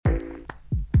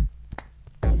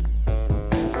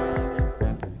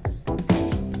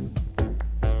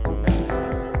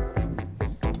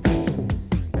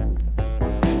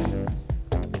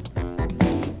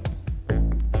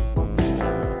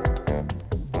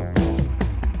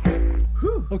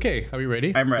Okay, are we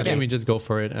ready? I'm ready. I think we just go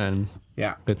for it and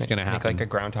Yeah. it's gonna Make happen. like a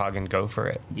groundhog and go for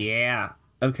it. Yeah.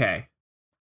 Okay.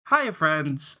 Hiya,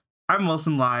 friends. I'm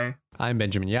Wilson Lai. I'm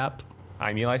Benjamin Yap.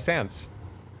 I'm Eli Sands.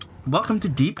 Welcome to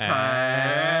Deep Cut.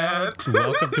 And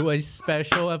welcome to a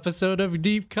special episode of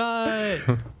Deep Cut.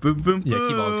 Boom, boom, boom. Yeah,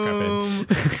 keep on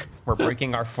scrapping. We're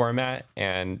breaking our format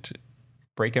and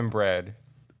breaking bread.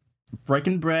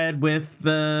 Breaking bread with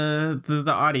the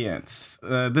audience.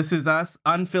 This is us,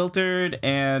 unfiltered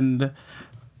and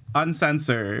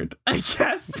uncensored, I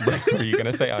guess. Were you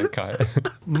gonna say uncut?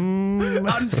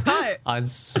 Uncut.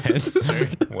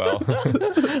 Uncensored. Well,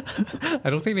 I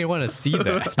don't think they want to see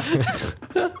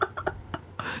that.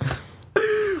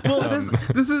 Well,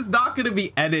 this is not going to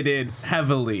be edited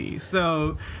heavily,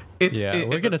 so it's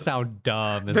We're gonna sound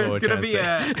dumb. Is there's what going we're to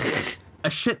trying be to say. a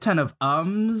shit ton of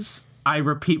ums. I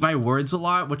repeat my words a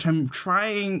lot, which I'm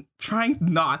trying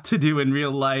not to do in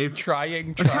real life.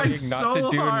 trying trying not so to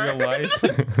do hard. in real life.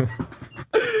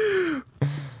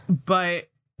 But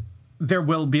there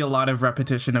will be a lot of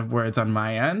repetition of words on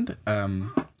my end.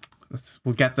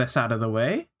 We'll get this out of the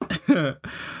way.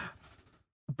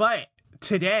 But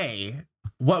today,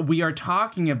 what we are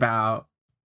talking about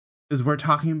is we're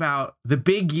talking about the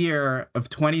big year of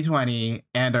 2020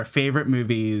 and our favorite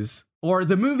movies, or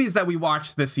the movies that we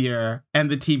watched this year and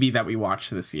the TV that we watched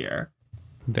this year.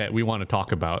 That we want to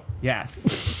talk about.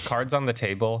 Yes. Cards on the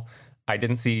table. I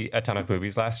didn't see a ton of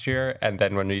movies last year, and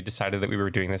then when we decided that we were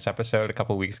doing this episode a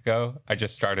couple weeks ago, I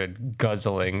just started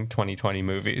guzzling 2020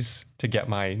 movies to get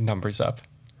my numbers up.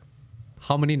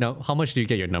 How much do you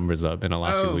get your numbers up in the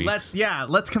last few weeks?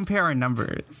 let's compare our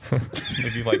numbers.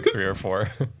 Maybe like 3 or 4.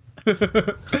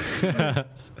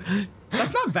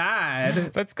 That's not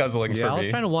bad. That's guzzling Yeah, for I was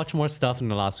me. trying to watch more stuff in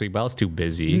the last week, but I was too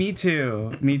busy. Me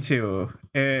too.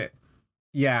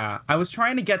 Yeah, I was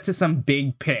trying to get to some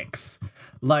big picks,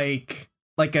 like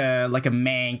a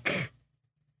Mank,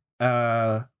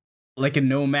 like a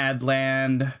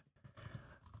Nomadland.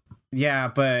 Yeah,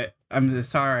 but I'm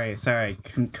sorry,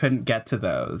 couldn't get to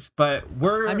those. But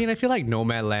I feel like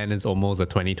Nomadland is almost a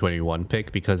 2021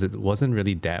 pick because it wasn't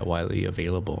really that widely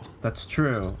available, that's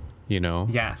true. you know?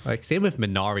 Yes. Like, same with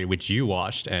Minari, which you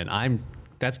watched, and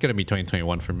that's going to be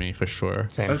 2021 for me, for sure.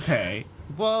 Same. Okay.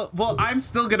 Well, I'm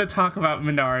still gonna talk about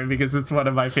Minari because it's one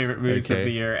of my favorite movies of Okay.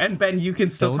 the year. And Ben, you can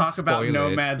still Don't talk about spoil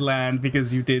it. Nomadland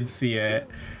because you did see it.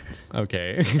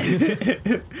 Okay.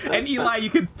 And Eli, you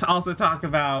could also talk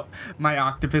about My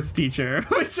Octopus Teacher,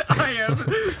 which I am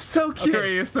so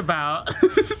curious about.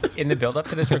 In the build up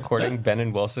to this recording, Ben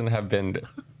and Wilson have been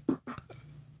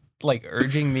like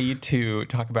urging me to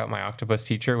talk about My Octopus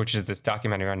Teacher, which is this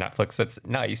documentary on Netflix that's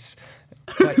nice.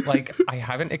 But like I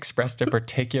haven't expressed a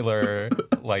particular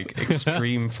like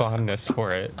extreme fondness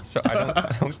for it. So I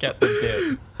don't get the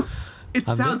bit. It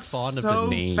I'm sounds just fond of so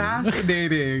the name.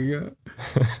 fascinating.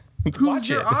 Who's Watch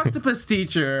your it. octopus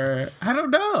teacher? I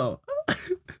don't know.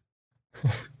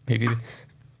 Maybe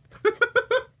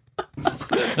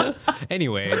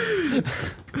Anyway.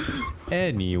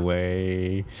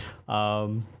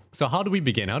 So how do we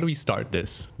begin? How do we start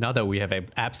this? Now that we have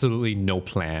absolutely no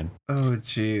plan. Oh,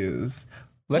 jeez.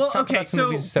 let's talk about some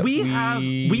movies that we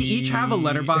each have a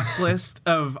letterbox list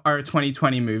of our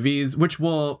 2020 movies, which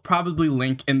we'll probably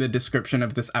link in the description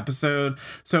of this episode.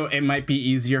 So it might be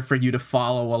easier for you to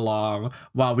follow along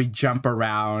while we jump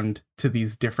around to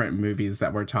these different movies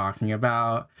that we're talking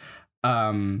about.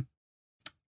 And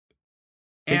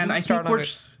I think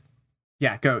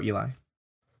yeah, go Eli.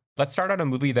 Let's start on a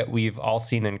movie that we've all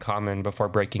seen in common before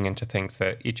breaking into things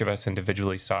that each of us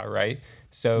individually saw, right?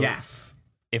 So Yes.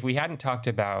 if we hadn't talked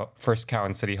about First Cow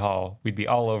in City Hall, we'd be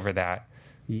all over that.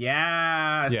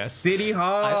 Yes. City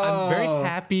Hall. I'm very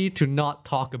happy to not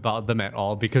talk about them at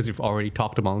all because we've already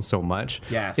talked about them so much.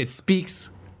 Yes. It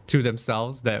speaks to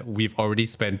themselves that we've already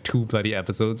spent 2 bloody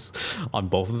episodes on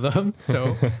both of them.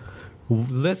 So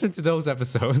listen to those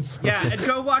episodes. Yeah, and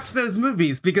go watch those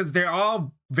movies because they're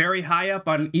all very high up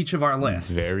on each of our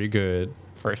lists. Very good.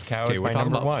 First Cow Okay, is we're my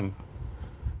talking number about- one.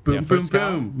 Boom, Yeah, boom, First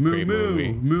Cow, boom. Moo, great moo.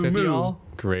 movie. Moo, City moo. Hall,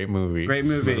 great movie. Great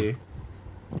movie.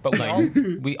 But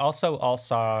we also all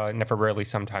saw Never, Rarely,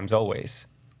 Sometimes, Always.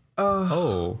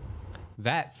 Oh,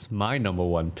 that's my number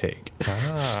 1 pick.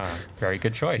 Ah, very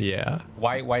good choice. Yeah.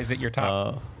 Why is it your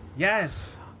top?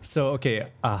 Yes. So, okay,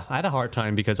 I had a hard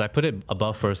time because I put it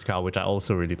above First Cow, which I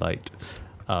also really liked.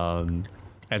 And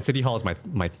City Hall is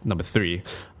my number 3.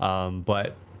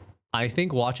 But I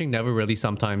think watching Never Really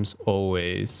Sometimes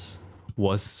Always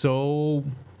was so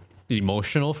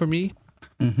emotional for me.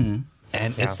 And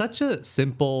it's such a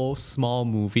simple, small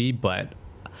movie, but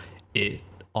it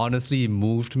honestly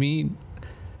moved me.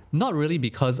 Not really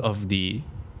because of the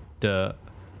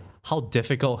how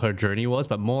difficult her journey was,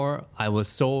 but more I was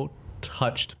so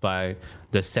touched by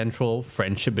the central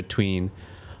friendship between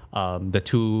the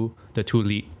two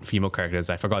lead female characters.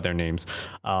 I forgot their names,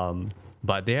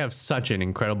 but they have such an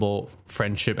incredible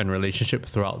friendship and relationship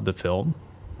throughout the film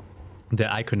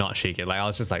that I could not shake it. Like, I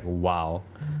was just like, wow.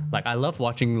 Like, I love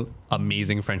watching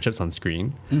amazing friendships on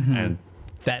screen, and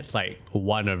that's like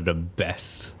one of the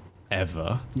best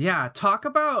ever. Yeah, talk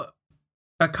about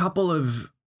a couple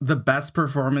of the best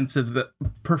performances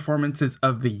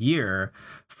of the year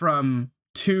from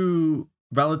two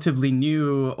relatively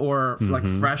new or like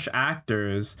fresh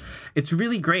actors. It's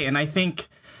really great, and I think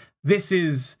this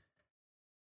is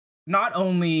not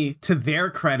only to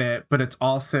their credit, but it's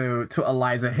also to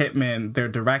Eliza Hittman, their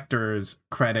director's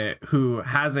credit, who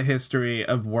has a history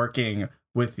of working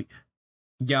with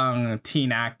young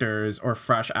teen actors or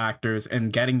fresh actors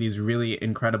and getting these really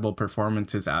incredible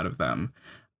performances out of them.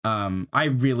 I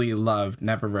really loved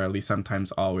Never, Rarely,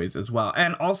 Sometimes, Always as well.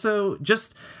 And also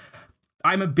just,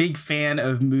 I'm a big fan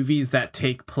of movies that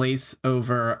take place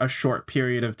over a short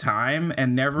period of time,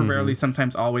 and Never, Rarely,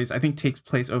 Sometimes, Always, I think, takes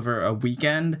place over a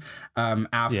weekend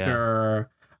after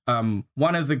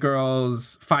one of the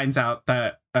girls finds out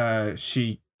that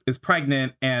she is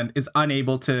pregnant and is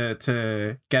unable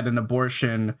to get an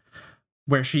abortion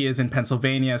where she is in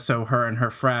Pennsylvania. So her and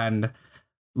her friend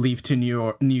leave to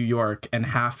New York and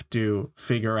have to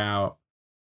figure out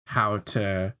how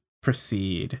to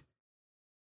proceed.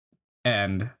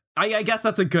 And I guess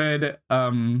that's a good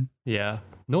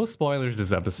no spoilers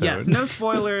this episode. Yes, no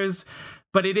spoilers,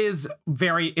 but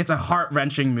it's a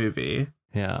heart-wrenching movie.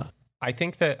 Yeah. I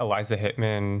think that Eliza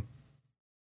Hittman,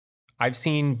 I've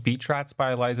seen Beach Rats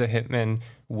by Eliza Hittman,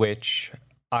 which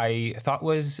I thought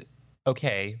was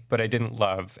okay, but I didn't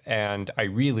love. And I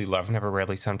really love Never,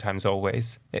 Rarely, Sometimes,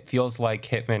 Always. It feels like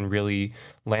Hittman really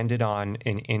landed on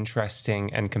an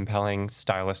interesting and compelling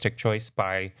stylistic choice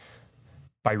by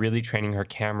really training her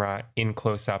camera in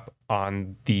close-up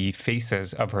on the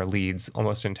faces of her leads,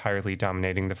 almost entirely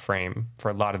dominating the frame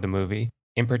for a lot of the movie.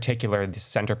 In particular, the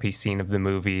centerpiece scene of the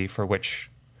movie,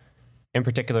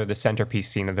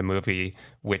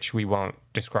 which we won't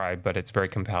describe, but it's very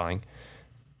compelling.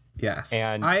 Yes.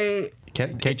 And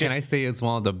Can I say it's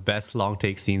one of the best long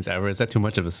take scenes ever? Is that too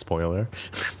much of a spoiler?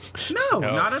 No,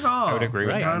 not at all. I would agree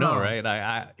with Right, that. I know,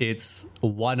 right? It's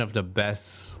one of the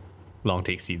best long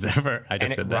take scenes ever. I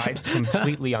just said that. And it rides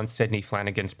completely on Sydney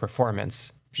Flanagan's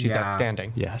performance. She's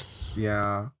outstanding. Yes.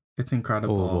 Yeah, it's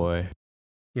incredible. Oh boy.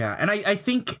 Yeah, and I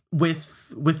think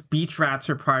with Beach Rats,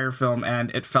 her prior film,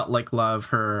 and It Felt Like Love,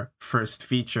 her first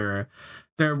feature,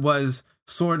 there was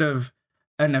sort of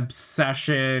an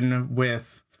obsession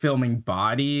with filming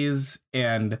bodies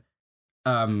and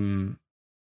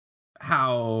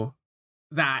how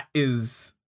that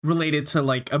is related to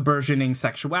like a burgeoning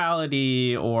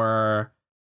sexuality, or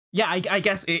I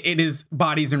guess it is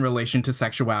bodies in relation to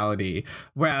sexuality.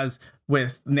 Whereas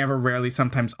with Never, Rarely,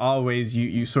 Sometimes, Always,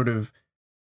 you sort of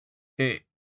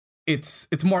it's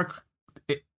more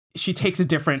she takes a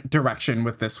different direction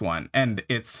with this one, and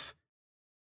it's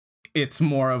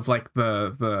more of like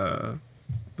the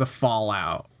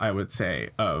fallout, I would say,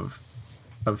 of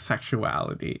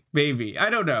sexuality. Maybe,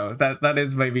 I don't know, that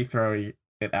is maybe throwing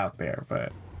it out there,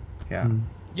 but yeah.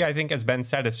 I think, as Ben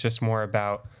said, it's just more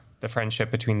about the friendship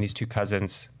between these two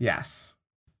cousins. Yes.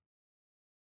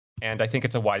 And I think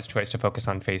it's a wise choice to focus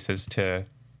on faces to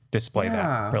display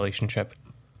that relationship.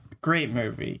 Great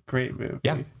movie.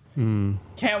 Yeah.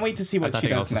 Can't wait to see what she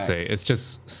does next. Say. It's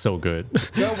just so good.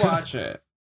 Go watch it.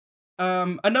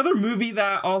 Another movie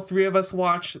that all three of us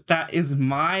watched that is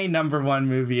my number one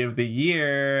movie of the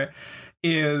year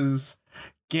is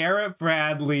Garrett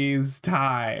Bradley's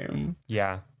Time.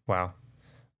 Yeah. Wow.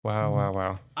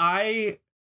 I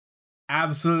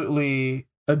absolutely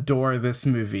adore this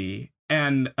movie.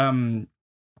 And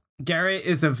Garrett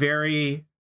is a very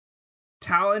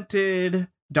talented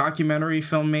documentary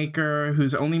filmmaker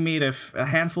who's only made a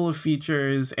handful of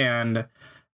features and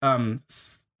a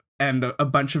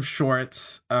bunch of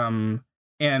shorts.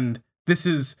 And this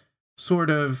is sort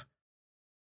of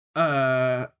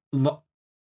a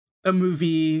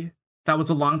movie that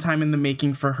was a long time in the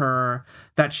making for her,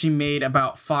 that she made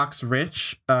about Fox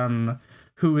Rich,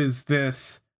 who is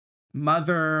this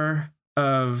mother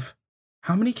of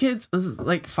how many kids? This is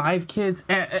like 5 kids,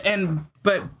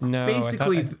 but no,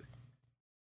 basically,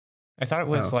 I thought it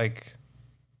was like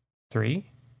 3,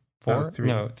 4. Oh, 3,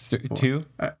 no, 4. 2.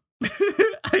 I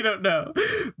don't know,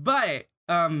 but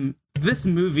this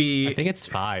movie, I think it's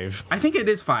 5. I think it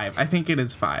is 5. She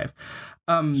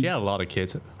had a lot of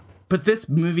kids. but this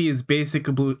movie is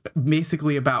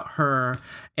basically about her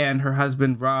and her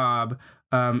husband Rob,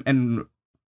 and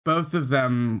both of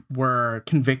them were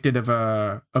convicted of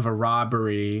a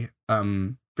robbery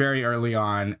very early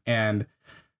on, and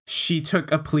she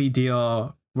took a plea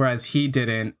deal whereas he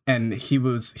didn't, and he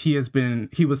was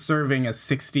serving a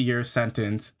 60-year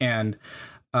sentence. And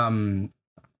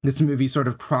this movie sort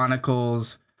of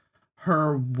chronicles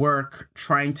her work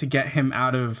trying to get him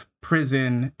out of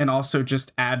prison, and also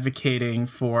just advocating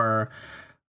for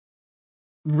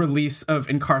release of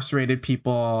incarcerated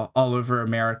people all over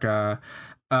America.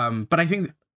 But I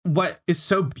think what is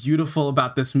so beautiful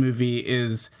about this movie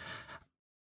is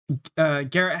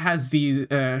Garrett has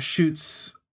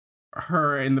shoots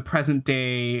her in the present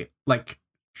day, like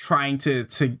trying to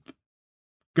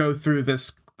go through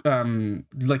this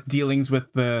like dealings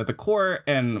with the court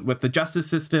and with the justice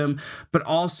system, but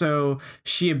also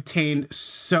she obtained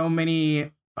so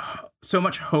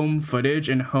much home footage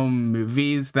and home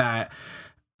movies that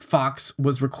Fox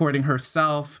was recording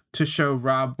herself to show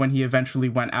Rob when he eventually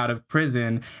went out of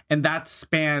prison, and that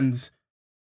spans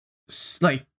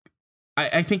like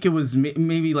I think it was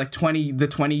maybe like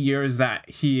 20 years that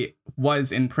he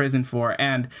was in prison for,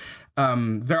 and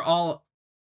they're all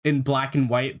in black and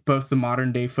white, both the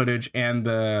modern day footage and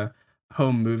the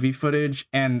home movie footage,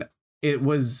 and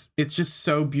it's just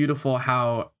so beautiful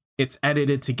how it's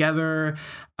edited together.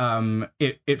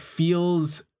 It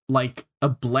feels like a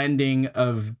blending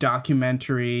of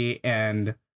documentary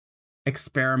and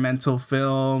experimental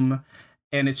film,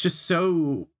 and it's just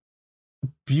so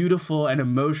beautiful and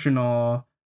emotional.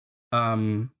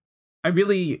 I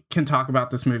really can talk about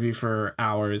this movie for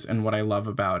hours and what I love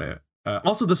about it.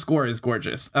 Also, the score is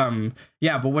gorgeous.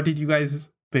 Yeah, but what did you guys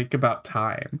think about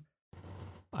Time?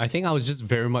 I think I was just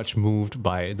very much moved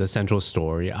by the central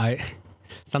story.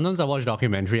 Sometimes I watch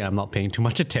documentary and I'm not paying too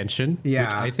much attention. Yeah.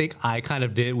 Which I think I kind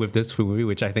of did with this movie,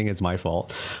 which I think is my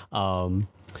fault.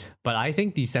 But I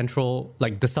think the central,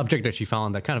 like the subject that she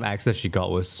found, that kind of access she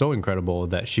got was so incredible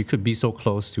that she could be so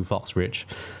close to Fox Rich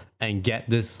and get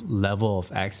this level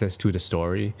of access to the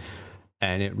story.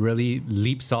 And it really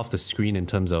leaps off the screen in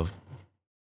terms of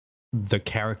the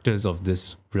characters of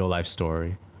this real life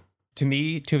story. To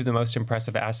me, two of the most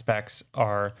impressive aspects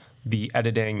are the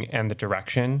editing and the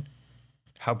direction,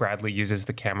 how Bradley uses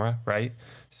the camera, right?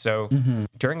 So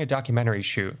during a documentary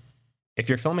shoot, if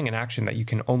you're filming an action that you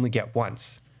can only get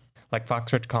once, like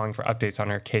Fox Rich calling for updates on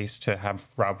her case to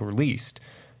have Rob released,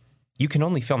 you can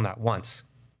only film that once.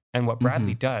 And what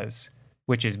Bradley does,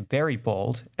 which is very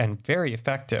bold and very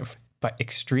effective, but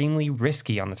extremely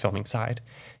risky on the filming side,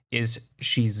 is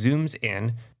she zooms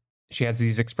in, she has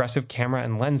these expressive camera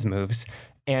and lens moves,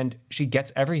 and she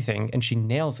gets everything and she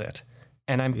nails it.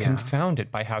 And I'm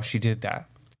confounded by how she did that.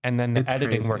 And then the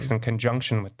editing works in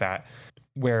conjunction with that,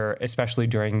 where especially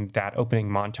during that opening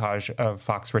montage of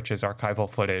Fox Rich's archival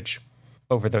footage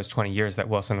over those 20 years that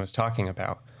Wilson was talking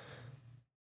about,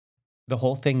 the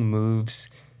whole thing moves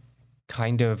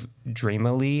kind of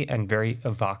dreamily and very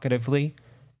evocatively.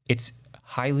 It's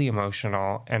highly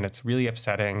emotional and it's really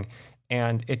upsetting,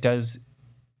 and it does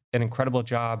an incredible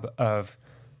job of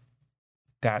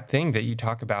that thing that you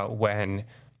talk about when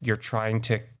you're trying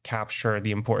to capture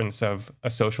the importance of a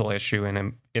social issue in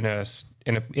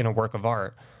a work of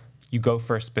art. You go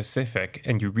for a specific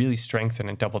and you really strengthen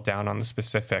and double down on the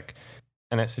specific,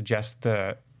 and it suggests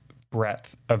the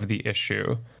breadth of the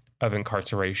issue of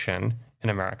incarceration in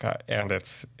America. And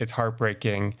it's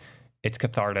heartbreaking, it's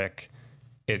cathartic,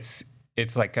 it's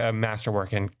like a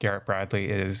masterwork, and Garrett Bradley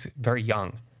is very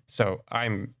young. So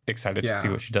I'm excited to see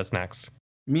what she does next.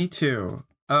 Me too.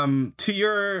 To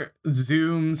your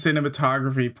Zoom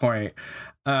cinematography point,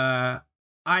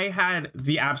 I had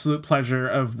the absolute pleasure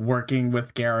of working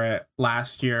with Garrett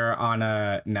last year on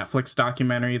a Netflix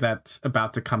documentary that's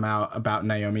about to come out about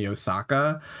Naomi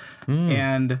Osaka.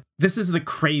 And this is the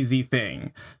crazy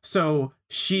thing. So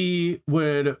she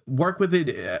would work with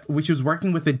it, which was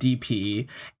working with a DP,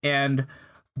 and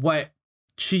what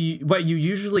you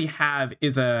usually have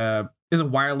is a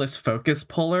wireless focus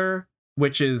puller,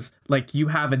 which is like you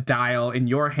have a dial in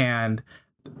your hand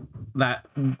that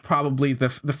probably the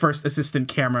first assistant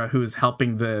camera who is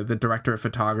helping the director of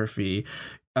photography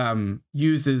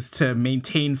uses to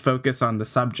maintain focus on the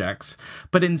subjects.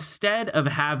 But instead of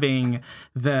having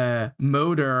the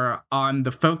motor on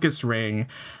the focus ring,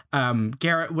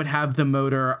 Garrett would have the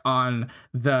motor on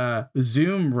the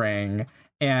zoom ring,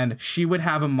 and she would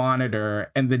have a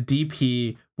monitor, and the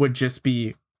DP would just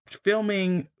be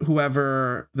filming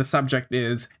whoever the subject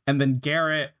is, and then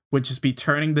Garrett would just be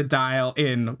turning the dial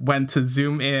in when to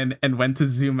zoom in and when to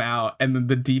zoom out, and then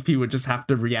the DP would just have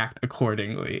to react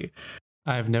accordingly.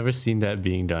 I've never seen that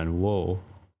being done. Whoa.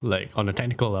 Like on a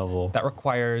technical level. That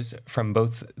requires from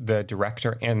both the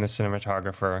director and the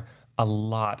cinematographer a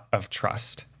lot of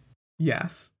trust.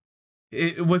 Yes.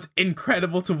 It was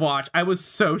incredible to watch. I was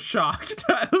so shocked.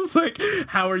 I was like,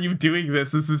 how are you doing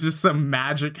this? This is just some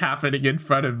magic happening in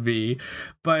front of me.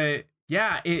 But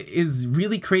yeah, it is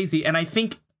really crazy. And I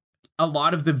think a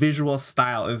lot of the visual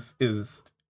style is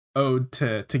owed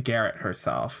to Garrett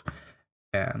herself.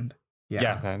 And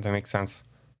Yeah, that makes sense.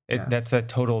 Yes. That's a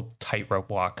total tightrope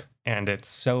walk, and it's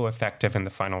so effective in the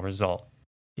final result.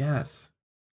 Yes.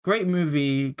 Great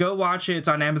movie. Go watch it. It's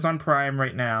on Amazon Prime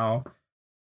right now.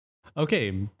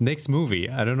 Okay, next movie.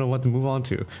 I don't know what to move on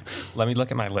to. Let me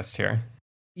look at my list here.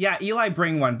 Yeah, Eli,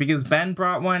 bring one because Ben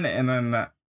brought one, and then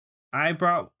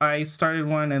I started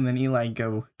one, and then Eli,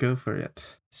 go for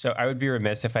it. So I would be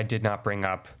remiss if I did not bring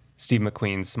up Steve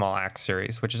McQueen's Small Axe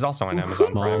series, which is also on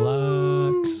Amazon Prime.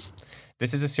 Small Axe.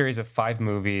 This is a series of 5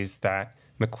 movies that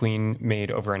McQueen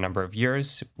made over a number of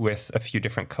years with a few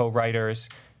different co-writers.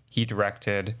 He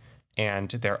directed, and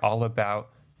they're all about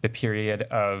the period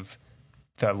of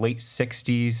the late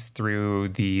 60s through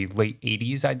the late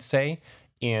 80s, I'd say,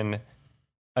 in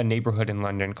a neighborhood in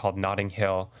London called Notting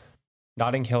Hill.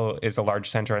 Notting Hill is a large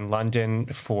center in London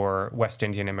for West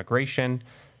Indian immigration,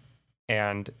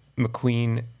 and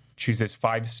McQueen chooses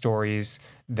 5 stories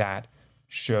that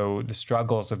show the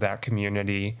struggles of that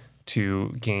community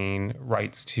to gain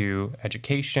rights to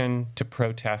education, to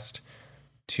protest,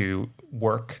 to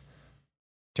work,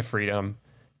 to freedom.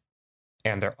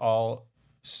 And they're all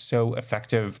so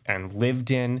effective and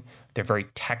lived in. They're very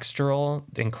textural,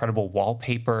 the incredible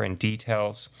wallpaper and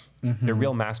details. They're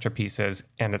real masterpieces,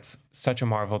 and it's such a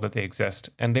marvel that they exist.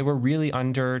 And they were really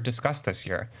under discussed this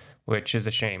year, which is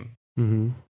a shame. Mm-hmm.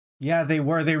 Yeah, they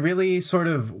were. They really sort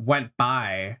of went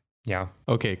by. Yeah.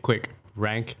 Okay, quick.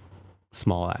 Rank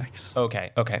Small Axe.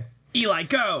 Okay. Eli,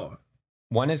 go!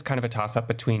 One is kind of a toss-up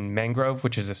between Mangrove,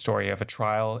 which is a story of a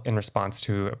trial in response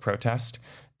to a protest,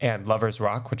 and Lover's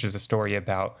Rock, which is a story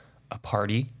about a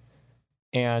party.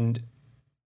 And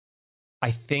I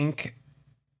think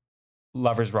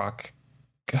Lover's Rock,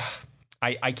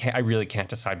 I really can't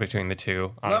decide between the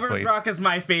two, honestly. Lover's Rock is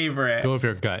my favorite. Go with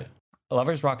your gut.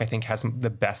 Lover's Rock, I think, has the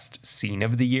best scene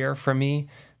of the year for me.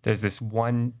 There's this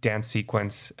one dance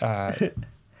sequence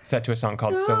set to a song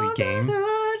called Silly Game.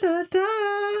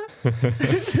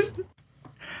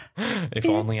 If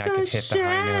only I could hit the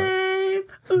high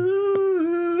note.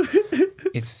 Ooh.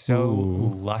 It's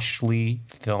so lushly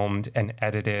filmed and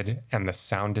edited, and the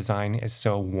sound design is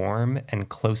so warm and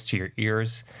close to your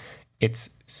ears.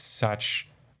 It's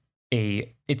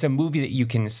a movie that you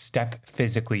can step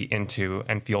physically into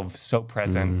and feel so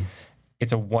present.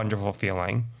 It's a wonderful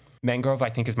feeling. Mangrove, I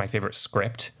think, is my favorite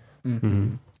script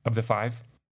of the 5.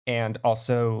 And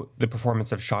also the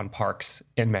performance of Sean Parks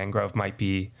in Mangrove might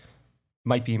be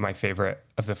my favorite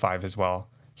of the 5 as well.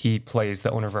 He plays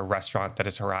the owner of a restaurant that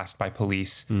is harassed by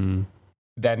police.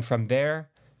 Then from there,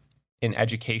 in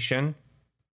Education,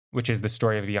 which is the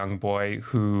story of a young boy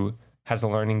who has a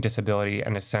learning disability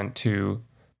and is sent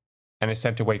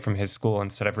away from his school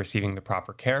instead of receiving the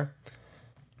proper care.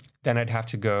 Then I'd have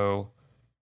to go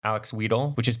Alex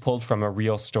Wheatle, which is pulled from a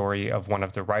real story of one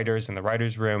of the writers in the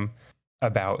writer's room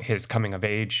about his coming of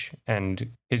age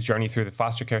and his journey through the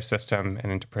foster care system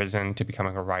and into prison to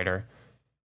becoming a writer.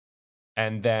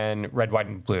 And then Red, White,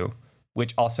 and Blue,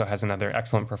 which also has another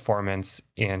excellent performance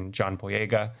in John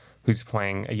Boyega, who's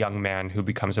playing a young man who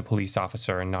becomes a police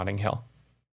officer in Notting Hill.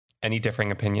 Any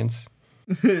differing opinions?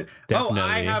 Oh,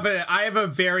 I have a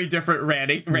very different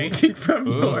ranking from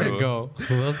yours.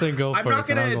 Wilson, go I'm first.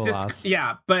 not gonna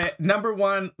yeah, but number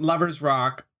 1, Lover's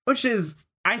Rock, which is,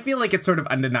 I feel like it's sort of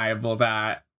undeniable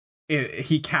that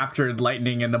he captured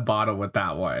lightning in the bottle with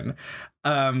that one.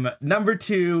 Number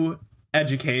 2,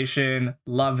 Education,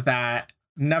 love that.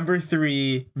 Number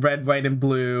 3, Red, White, and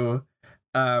Blue.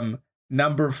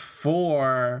 Number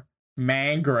 4,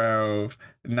 Mangrove.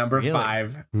 Number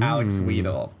 5, Alex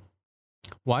Wheatle.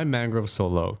 Why Mangrove so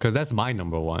low? Because that's my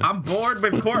number 1. I'm bored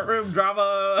with courtroom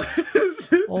drama.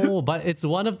 Oh, but it's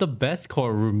one of the best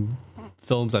courtroom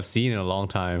films I've seen in a long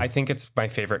time. I think it's my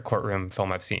favorite courtroom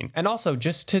film I've seen. And also,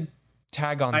 just to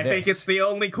tag on I think it's the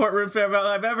only courtroom film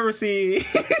I've ever seen.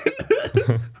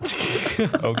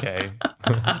 Okay.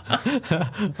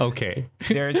 Okay.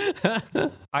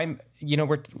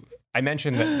 I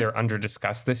mentioned that they're under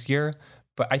discussed this year,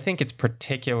 but I think it's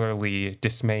particularly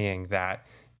dismaying that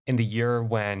in the year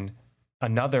when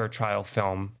another trial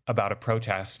film about a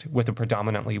protest with a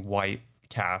predominantly white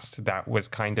cast that was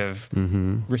kind of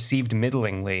received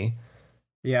middlingly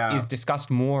Yeah. is discussed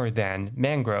more than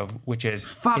Mangrove, which is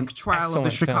Fuck an Trial of the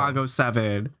excellent film. Chicago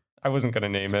 7. I wasn't gonna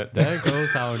name it. There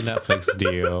goes our Netflix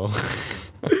deal.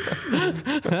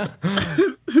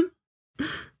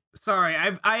 Sorry,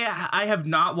 I have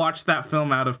not watched that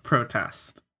film out of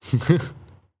protest.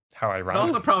 How ironic.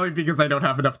 Also probably because I don't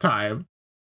have enough time.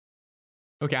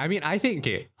 Okay, I mean, I think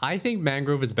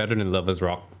Mangrove is better than Lovers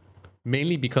Rock,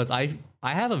 mainly because I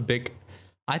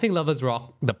think Lovers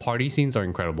Rock, the party scenes are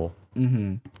incredible.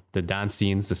 Mm-hmm. The dance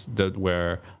scenes,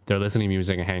 where they're listening to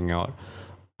music and hanging out.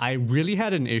 I really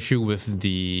had an issue with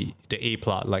the A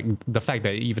plot, like the fact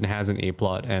that it even has an A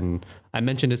plot, and I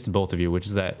mentioned this to both of you, which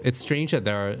is that it's strange that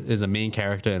there is a main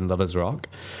character in Lovers Rock,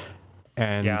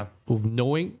 and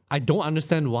I don't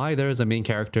understand why there is a main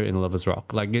character in Lovers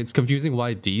Rock. Like, it's confusing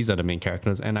why these are the main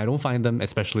characters, and I don't find them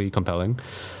especially compelling.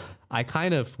 I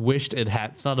kind of wished it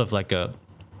had sort of like a,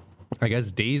 I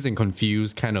guess, Dazed and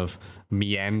Confused kind of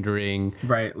meandering,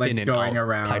 right, like in and going out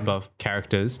around type of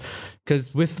characters.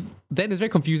 Because then it's very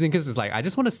confusing, because it's like, I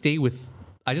just want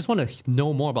to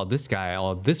know more about this guy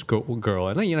or this girl,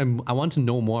 and then, I want to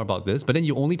know more about this. But then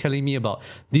you're only telling me about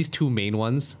these two main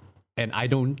ones, and I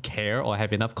don't care or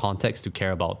have enough context to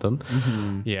care about them.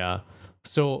 Mm-hmm. Yeah.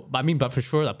 So, I mean, but for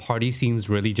sure, the party scenes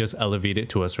really just elevate it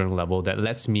to a certain level that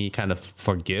lets me kind of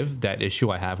forgive that issue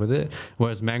I have with it.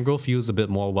 Whereas Mangrove feels a bit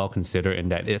more well considered in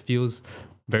that it feels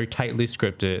very tightly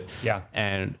scripted. Yeah.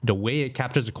 And the way it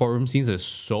captures the courtroom scenes is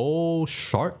so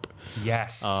sharp.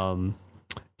 Yes.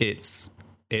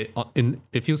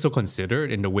 It feels so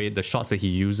considered in the way the shots that he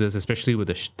uses, especially with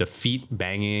the feet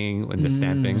banging and the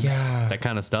stamping, that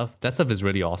kind of stuff. That stuff is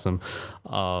really awesome.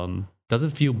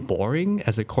 Doesn't feel boring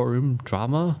as a courtroom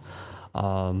drama,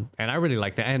 and I really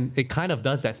like that. And it kind of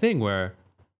does that thing where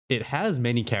it has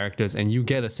many characters and you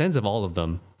get a sense of all of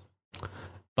them,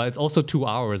 but it's also 2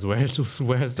 hours, whereas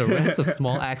the rest of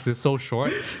Small Axe is so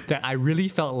short that I really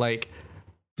felt like.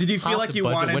 Did you feel like you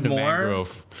wanted more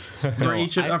for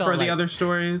each of, for the other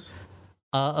stories?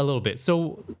 A little bit.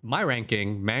 So my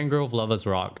ranking: Mangrove, Lovers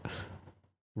Rock,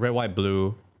 Red, White,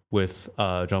 Blue with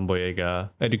John Boyega,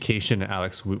 Education, and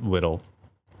Alex Whittle.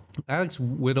 Alex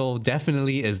Whittle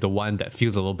definitely is the one that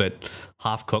feels a little bit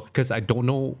half cooked, because I don't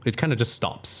know. It kind of just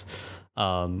stops.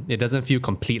 It doesn't feel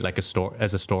complete like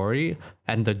as a story,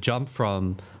 and the jump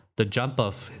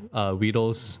of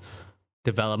Whittle's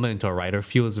development into a writer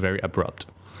feels very abrupt.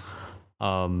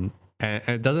 And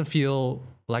it doesn't feel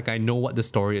like I know what the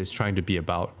story is trying to be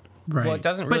about. Right. Well, it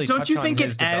doesn't really but don't touch you on think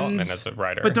his it development ends as a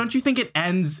writer. But don't you think it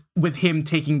ends with him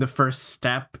taking the first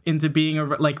step into being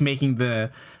making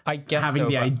I guess having so,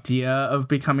 the but idea of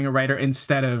becoming a writer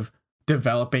instead of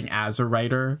developing as a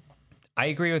writer? I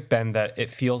agree with Ben that it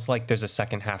feels like there's a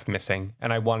second half missing,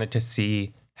 and I wanted to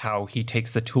see how he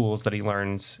takes the tools that he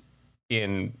learns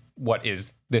in what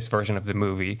is this version of the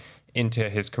movie into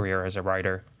his career as a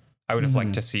writer. I would have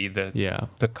liked to see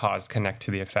the cause connect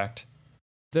to the effect.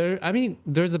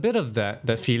 There's a bit of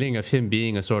that feeling of him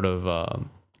being a sort of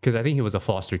because I think he was a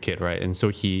foster kid, right? And so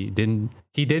he didn't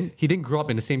grow up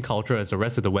in the same culture as the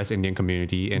rest of the West Indian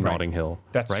community in Notting Hill.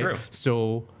 That's right? true.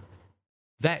 So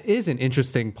that is an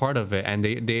interesting part of it, and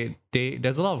they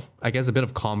there's a lot of, I guess, a bit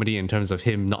of comedy in terms of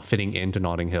him not fitting into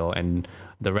Notting Hill and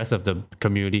the rest of the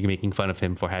community making fun of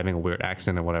him for having a weird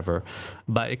accent or whatever.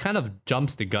 But it kind of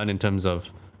jumps the gun in terms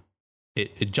of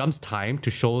it jumps time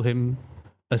to show him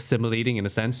assimilating in a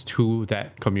sense to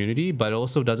that community, but it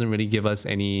also doesn't really give us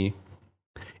any.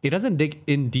 It doesn't dig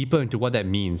in deeper into what that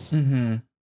means. Mm-hmm.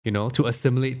 You know, to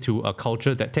assimilate to a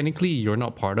culture that technically you're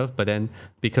not part of, but then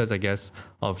because I guess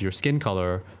of your skin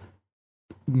color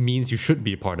means you should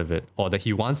be a part of it, or that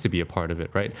he wants to be a part of it,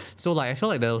 right? So like I feel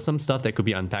like there was some stuff that could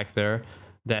be unpacked there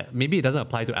that maybe it doesn't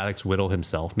apply to Alex Whittle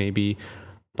himself, maybe,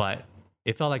 but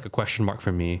it felt like a question mark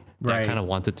for me that I kind of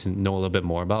wanted to know a little bit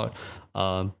more about.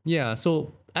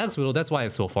 So Alex Whittle, that's why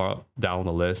it's so far down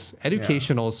the list.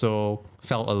 Education also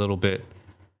felt a little bit.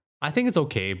 I think it's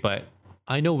okay, but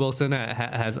I know Wilson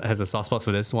has a soft spot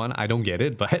for this one. I don't get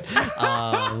it, but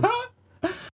I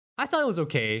thought it was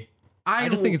okay. I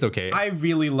just think it's okay. I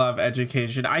really love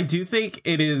Education. I do think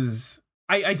it is.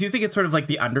 I do think it's sort of like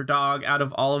the underdog out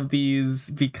of all of these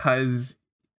because,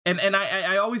 and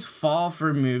I always fall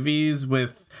for movies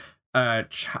with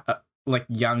like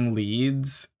young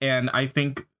leads, and I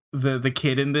think the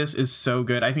kid in this is so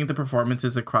good. I think the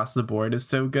performances across the board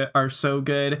are so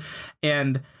good,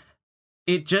 and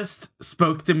it just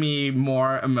spoke to me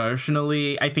more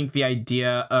emotionally. I think the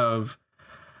idea of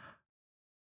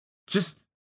just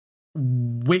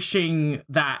wishing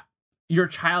that your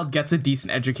child gets a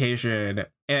decent education,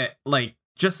 like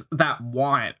just that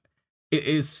want, it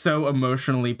is so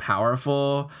emotionally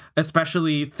powerful,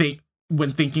 especially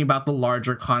when thinking about the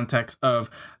larger context of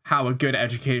how a good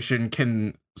education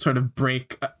can sort of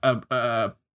break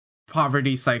a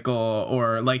poverty cycle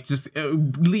or like just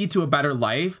lead to a better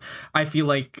life, I feel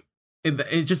like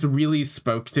it just really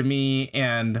spoke to me.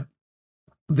 And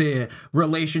the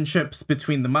relationships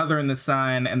between the mother and the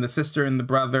son and the sister and the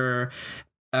brother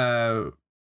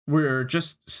were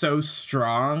just so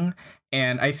strong.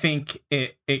 And I think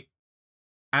it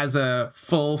as a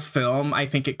full film, I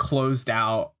think it closed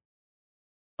out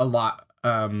a lot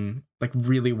like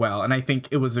really well. And I think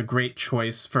it was a great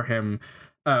choice for him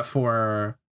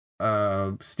for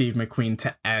Steve McQueen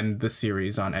to end the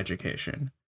series on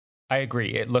education. I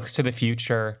agree. It looks to the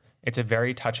future. It's a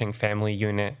very touching family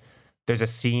unit. There's a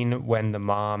scene when the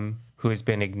mom, who has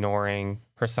been ignoring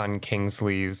her son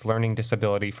Kingsley's learning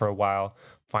disability for a while,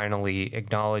 finally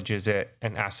acknowledges it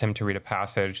and asks him to read a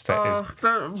passage that is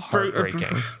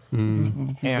heartbreaking.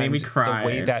 Made me cry. The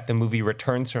way that the movie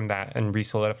returns from that and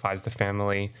resolidifies the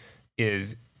family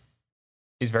is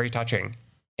very touching.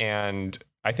 And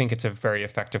I think it's a very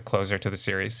effective closer to the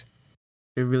series.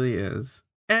 It really is.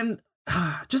 And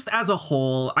just as a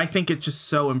whole, I think it's just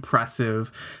so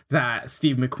impressive that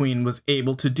Steve McQueen was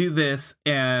able to do this.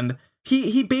 And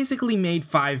he basically made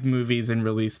 5 movies and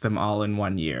released them all in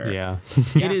 1 year. Yeah.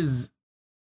 It is.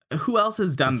 Who else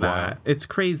has done It's that? wild. It's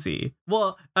crazy.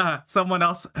 Well, someone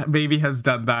else maybe has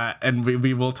done that, and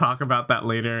we will talk about that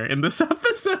later in this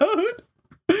episode.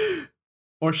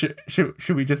 Or should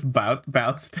we just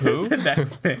bounce to the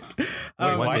next pick?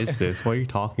 What is this? What are you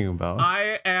talking about?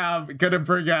 I am gonna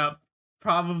bring up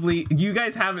probably you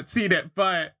guys haven't seen it,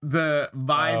 but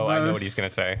I know what he's gonna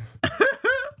say.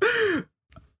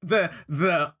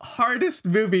 The hardest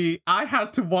movie I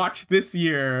had to watch this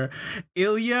year,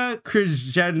 Ilya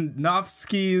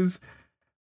Krzyzewski's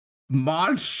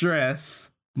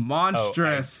monstrous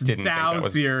didn't Dow think that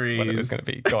was series. what it was gonna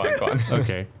be. Go on.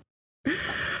 Okay.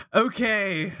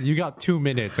 Okay. You got 2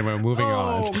 minutes and we're moving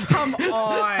Oh, on. come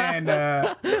on.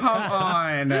 Come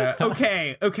on.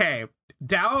 Okay.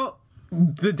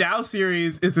 The Dow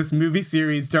series is this movie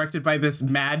series directed by this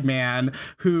madman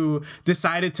who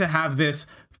decided to have this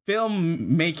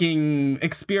filmmaking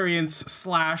experience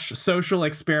 / social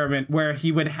experiment where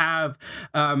he would have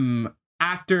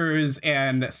actors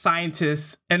and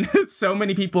scientists and so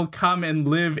many people come and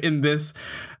live in this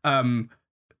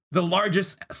the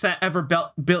largest set ever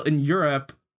built in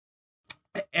Europe,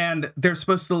 and they're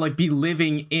supposed to like be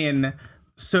living in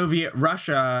Soviet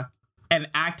Russia and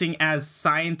acting as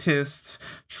scientists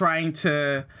trying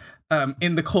to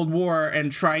in the Cold War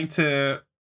and trying to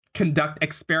conduct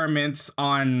experiments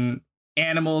on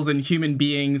animals and human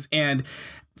beings, and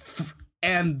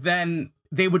then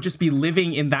they would just be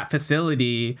living in that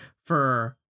facility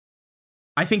for,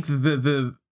 I think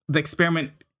the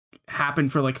experiment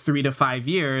happened for like 3 to 5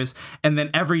 years, and then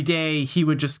every day he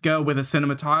would just go with a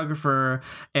cinematographer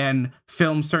and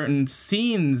film certain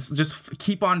scenes, just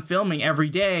keep on filming every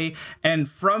day. And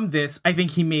from this, I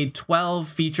think he made 12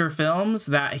 feature films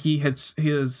that he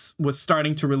was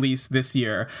starting to release this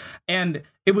year, and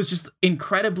it was just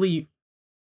incredibly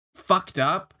fucked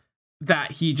up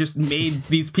that he just made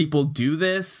these people do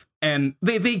this, and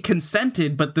they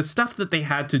consented, but the stuff that they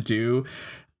had to do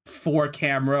for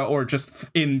camera or just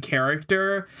in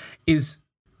character is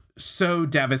so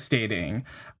devastating.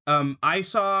 I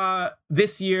saw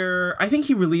this year, I think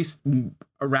he released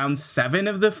around 7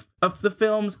 of the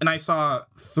films, and I saw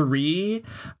 3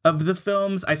 of the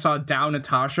films. I saw Dow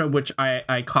Natasha, which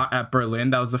I caught at Berlin.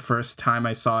 That was the first time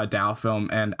I saw a Dow film,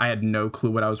 and I had no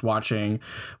clue what I was watching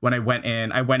when I went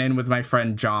in. I went in with my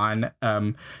friend John,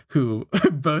 who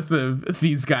both of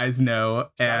these guys know.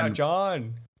 Shout out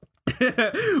John.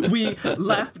 We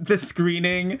left the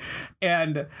screening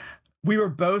and we were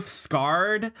both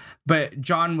scarred, but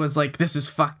John was like, this is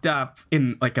fucked up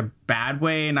in like a bad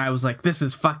way, and I was like, this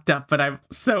is fucked up, but I'm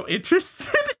so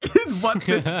interested in what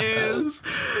this is.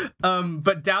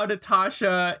 But Dow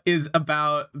Natasha is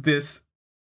about this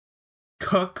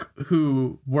cook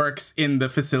who works in the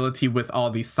facility with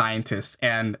all these scientists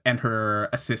and her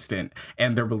assistant,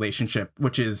 and their relationship,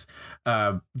 which is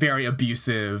very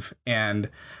abusive. And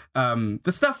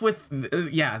the stuff with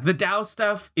the Dow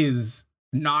stuff is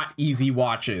not easy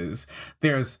watches.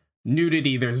 There's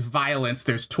nudity, there's violence,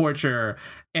 there's torture,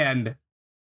 and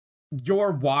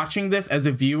you're watching this as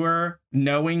a viewer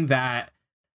knowing that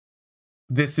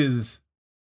this is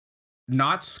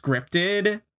not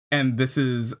scripted, and this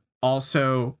is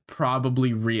also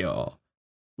probably real.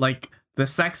 Like, the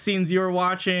sex scenes you're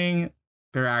watching,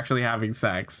 they're actually having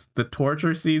sex. The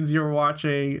torture scenes you're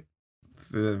watching,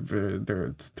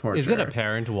 they're torture. Is it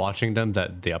apparent watching them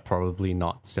that they are probably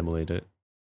not simulated?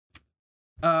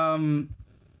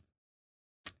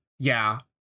 Yeah.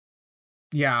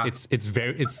 It's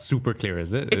super clear,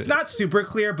 is it? It's not super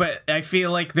clear, but I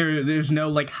feel like there's no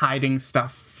like hiding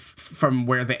stuff from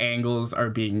where the angles are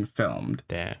being filmed.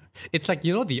 Damn. It's like,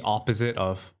 the opposite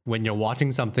of when you're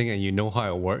watching something and you know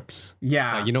how it works.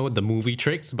 Yeah. Like, the movie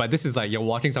tricks, but this is like you're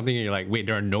watching something and you're like, wait,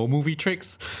 there are no movie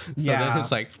tricks? So then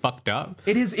it's like fucked up.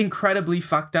 It is incredibly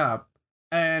fucked up.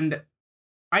 And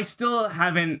I still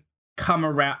haven't come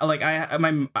around, like I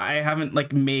haven't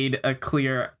like made a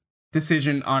clear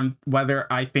decision on whether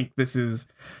I think this is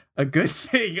a good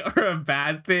thing or a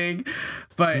bad thing,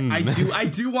 but I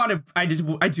do want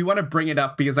to bring it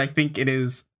up because I think it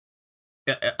is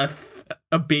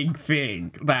a big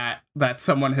thing that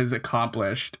someone has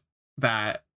accomplished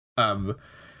that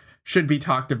should be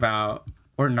talked about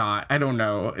or not. I don't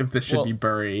know if this should be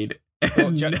buried.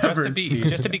 Well, just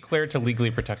to be clear, to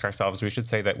legally protect ourselves, we should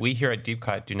say that we here at Deep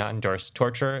Cut do not endorse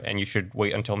torture, and you should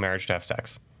wait until marriage to have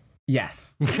sex.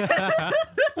 Yes.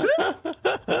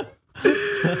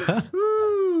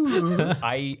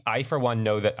 I for one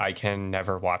know that I can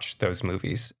never watch those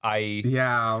movies. I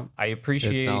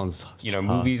appreciate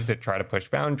movies that try to push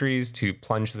boundaries, to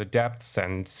plunge the depths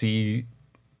and see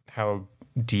how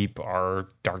deep our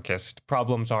darkest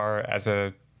problems are as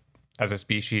a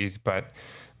species, but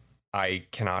I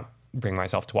cannot bring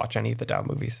myself to watch any of the Dow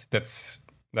movies.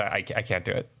 I can't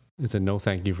do it. It's a no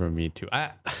thank you from me too.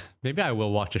 Maybe I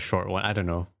will watch a short one. I don't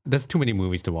know. There's too many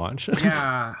movies to watch.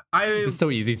 Yeah. It's so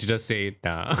easy to just say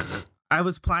nah. I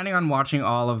was planning on watching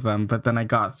all of them, but then I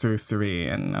got through 3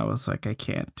 and I was like, I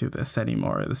can't do this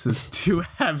anymore. This is too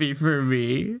heavy for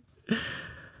me.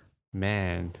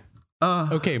 Man.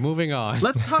 Okay, moving on.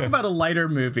 Let's talk about a lighter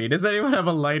movie. Does anyone have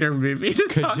a lighter movie to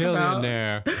talk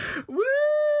about? Woo!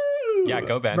 Yeah,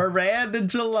 go Ben. Miranda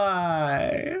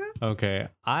July. Okay,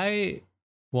 I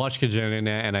watched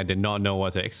Kajillionaire and I did not know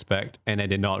what to expect, and I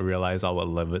did not realize I would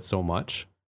love it so much.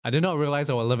 I did not realize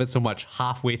I would love it so much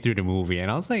halfway through the movie, and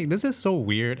I was like, this is so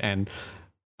weird, and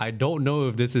I don't know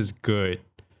if this is good.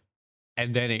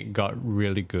 And then it got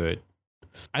really good.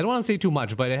 I don't want to say too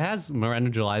much, but it has Miranda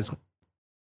July's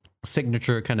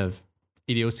signature kind of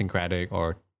idiosyncratic,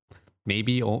 or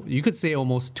maybe you could say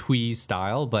almost twee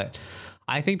style, but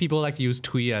I think people like to use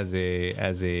twee as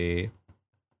a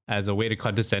way to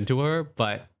condescend to her.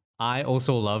 But I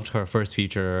also loved her first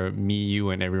feature, Me, You,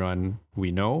 and Everyone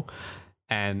We Know,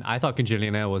 and I thought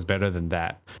Kajillionaire was better than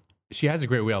that. She has a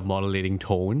great way of modulating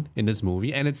tone in this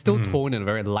movie, and it's still tone in a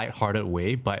very light-hearted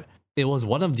way, but it was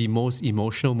one of the most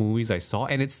emotional movies I saw,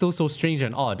 and it's still so strange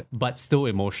and odd, but still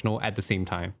emotional at the same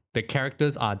time. The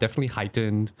characters are definitely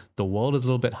heightened, the world is a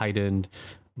little bit heightened,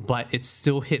 but it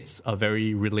still hits a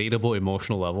very relatable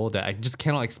emotional level that I just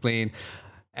cannot explain,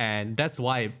 and that's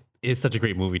why it's such a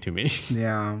great movie to me.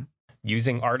 Yeah.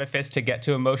 Using artifice to get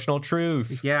to emotional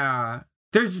truth. Yeah.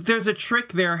 There's a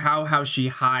trick there how she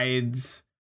hides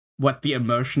what the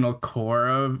emotional core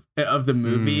of the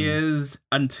movie is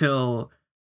until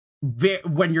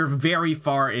when you're very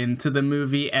far into the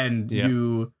movie and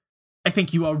I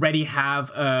think you already have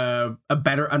a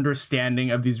better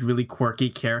understanding of these really quirky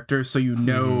characters, so you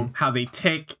know how they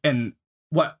tick and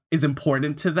what is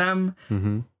important to them.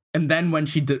 And then when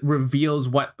she reveals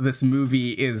what this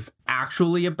movie is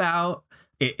actually about,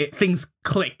 things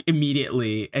click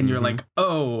immediately, and you're like,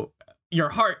 oh, your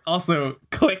heart also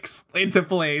clicks into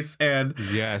place, and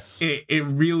it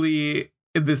really,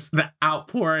 the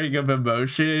outpouring of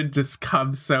emotion just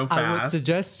comes so fast. I would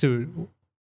suggest to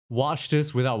watch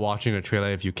this without watching the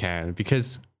trailer if you can,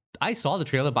 because I saw the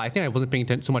trailer, but I think I wasn't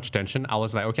paying so much attention. I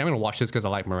was like, okay, I'm gonna watch this because I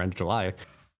like Miranda July.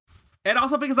 And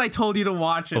also because I told you to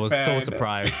watch it. I was so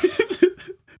surprised.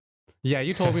 Yeah,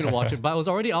 you told me to watch it, but I was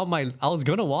already I was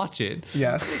gonna watch it.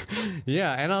 Yes.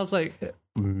 Yeah, and I was like,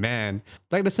 man,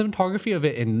 like the cinematography of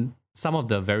it in some of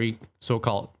the very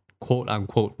so-called quote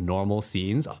unquote normal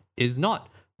scenes is not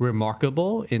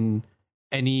remarkable in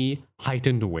any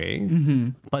heightened way.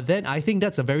 But then I think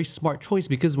that's a very smart choice,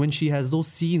 because when she has those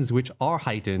scenes which are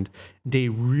heightened, they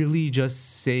really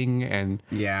just sing and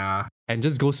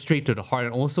just go straight to the heart.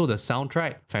 And also the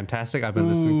soundtrack, fantastic. I've been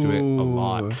listening to it a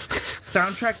lot.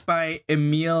 Soundtrack by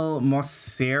Emile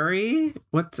Mosseri.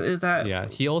 What is that? Yeah,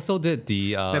 he also did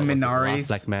the Minari Last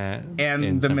Black Man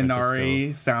and the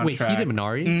Minari soundtrack. Wait, he did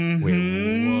Minari? Wait,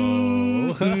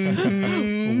 whoa.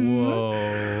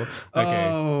 Whoa. Okay.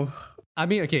 Oh. I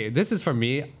mean, okay, this is for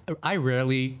me. I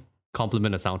rarely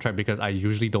compliment a soundtrack because I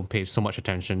usually don't pay so much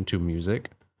attention to music.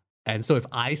 And so if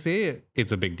I say it,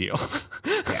 it's a big deal.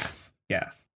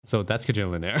 Yes. So that's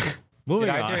Kajillionaire. Moving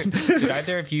on. Did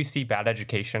either of you see Bad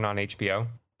Education on HBO?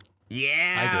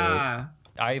 Yeah.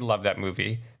 I love that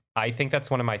movie. I think that's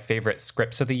one of my favorite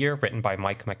scripts of the year, written by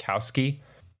Mike Makowski.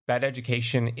 Bad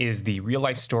Education is the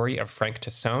real-life story of Frank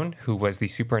Tassone, who was the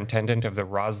superintendent of the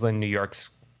Roslyn, New York's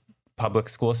public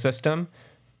school system,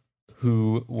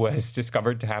 who was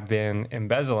discovered to have been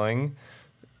embezzling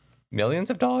millions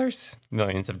of dollars,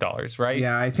 right?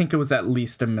 Yeah, I think it was at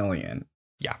least $1 million.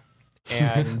 Yeah.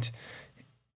 And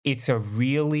it's a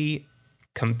really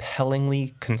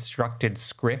compellingly constructed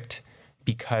script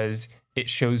because it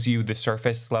shows you the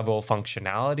surface level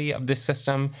functionality of this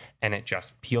system, and it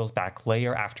just peels back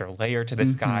layer after layer to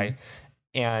this guy.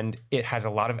 And it has a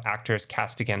lot of actors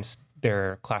cast against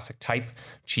their classic type,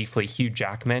 chiefly Hugh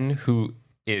Jackman, who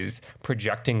is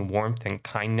projecting warmth and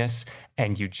kindness,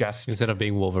 and you just... Instead of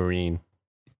being Wolverine.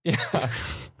 Yeah.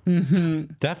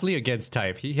 Definitely against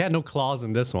type. He had no claws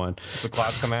in this one. The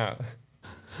claws come out.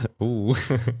 Ooh.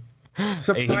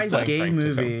 Surprise like gay Frank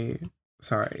movie.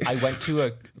 Sorry. I went to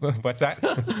a... What's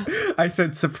that? I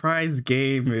said surprise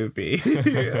gay movie.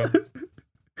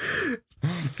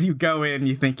 So you go in,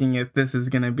 you thinking if this is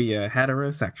going to be a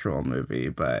heterosexual movie,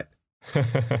 but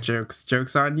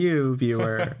jokes on you,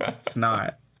 viewer. It's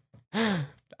not.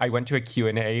 I went to a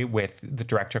Q&A with the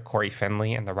director Corey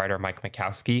Finley and the writer Mike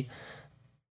Makowski,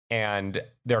 and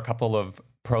there are a couple of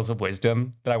pearls of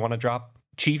wisdom that I want to drop.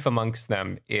 Chief amongst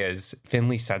them is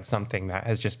Finley said something that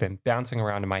has just been bouncing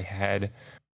around in my head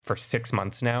for 6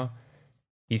 months now.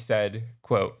 He said,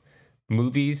 quote,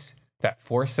 "Movies that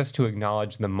force us to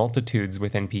acknowledge the multitudes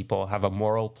within people have a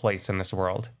moral place in this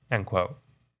world," end quote.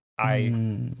 I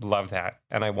love that,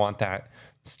 and I want that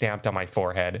stamped on my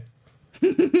forehead.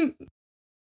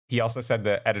 He also said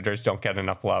that editors don't get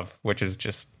enough love, which is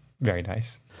just very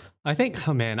nice. I think,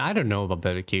 oh man, I don't know about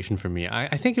Bad Education for me.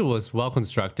 I think it was well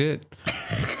constructed.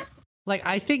 Like,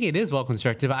 I think it is well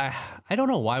constructed, but I don't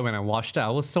know why when I watched it, I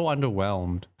was so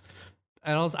underwhelmed.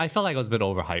 And I felt like I was a bit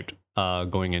overhyped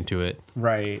going into it.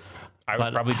 Right. I was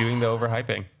probably doing the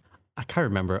overhyping. I can't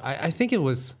remember. I think it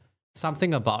was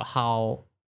something about how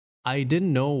I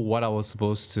didn't know what I was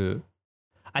supposed to...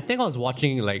 I think I was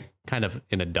watching like kind of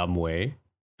in a dumb way.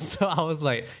 So I was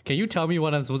like, can you tell me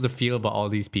what I'm supposed to feel about all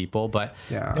these people? But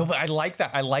Yeah. No, but I like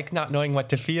that. I like not knowing what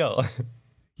to feel.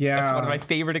 Yeah. That's one of my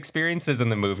favorite experiences in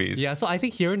the movies. yeah, so I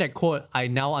think hearing that quote, I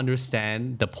now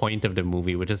understand the point of the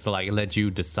movie, which is to like let you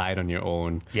decide on your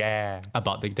own Yeah.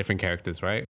 about the different characters,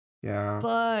 right? Yeah.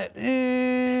 But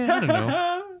I don't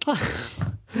know.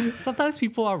 Sometimes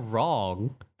people are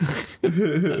wrong.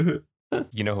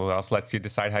 You know who else lets you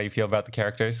decide how you feel about the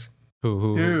characters?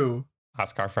 Who? Who?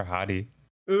 Oscar Farhadi.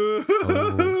 Ooh.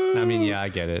 Oh. I mean, yeah, I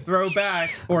get it. Throw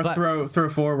back or But- throw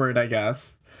forward, I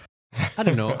guess. I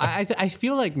don't know. I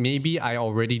feel like maybe I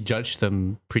already judged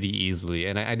them pretty easily,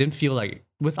 and I didn't feel like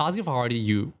with Oscar Farhadi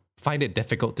you find it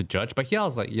difficult to judge. But here I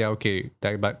was like, yeah, okay,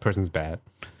 that person's bad.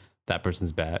 That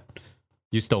person's bad.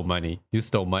 You stole money.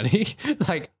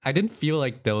 Like I didn't feel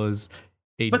like there was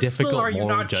a But difficult still, are you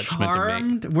moral not judgment to make.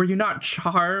 charmed? Were you not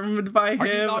charmed by him? Are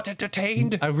you not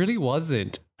entertained? I really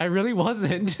wasn't.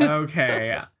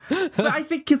 Okay. But I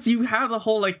think because you have the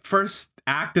whole like first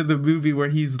act of the movie where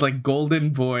he's like golden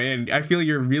boy, and I feel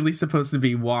you're really supposed to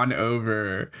be won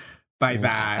over by I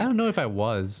that don't know if I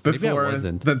was. Maybe I before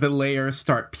wasn't. the layers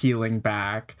start peeling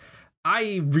back.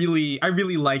 I really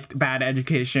liked Bad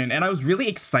Education, and I was really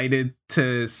excited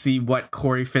to see what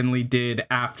Corey Finley did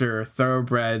after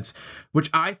Thoroughbreds, which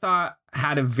I thought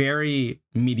had a very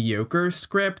mediocre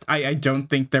script. I don't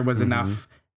think there was enough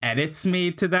edits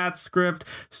made to that script,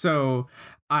 so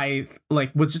I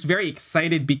was just very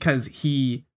excited because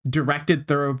he directed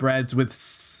Thoroughbreds with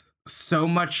so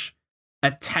much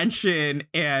attention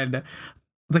and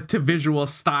like to visual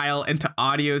style and to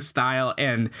audio style,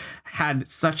 and had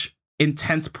such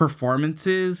intense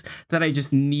performances that I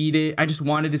just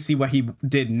wanted to see what he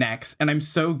did next. And I'm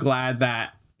so glad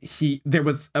that there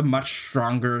was a much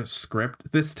stronger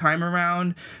script this time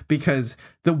around, because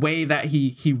the way that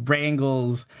he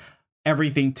wrangles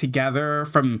everything together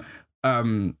from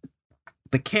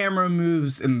the camera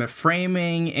moves and the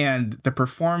framing and the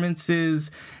performances,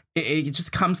 it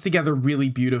just comes together really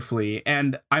beautifully.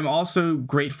 And I'm also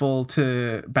grateful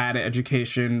to Bad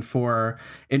Education for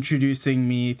introducing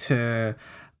me to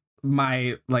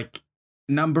my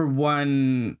number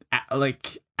one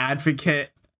advocate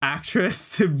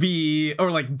actress to be,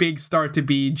 or big star to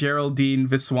be, Geraldine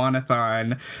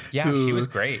Viswanathan. Yeah, she was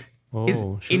great. Is she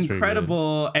was very good.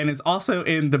 incredible, and is also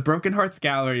in the Broken Hearts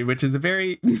Gallery, which is a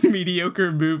very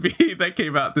mediocre movie that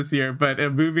came out this year, but a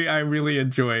movie I really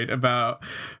enjoyed about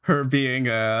her being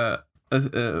a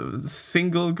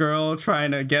single girl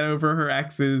trying to get over her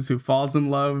exes, who falls in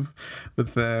love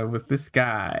with this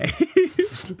guy.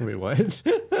 Wait, what?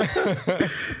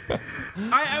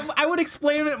 I would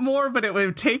explain it more, but it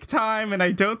would take time, and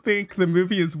I don't think the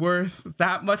movie is worth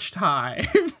that much time.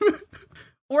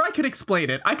 Or I could explain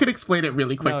it. I could explain it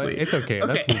really No, quickly. it's okay.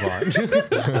 Let's move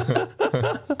on.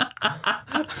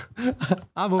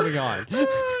 I'm moving on.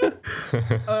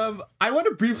 I want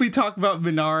to briefly talk about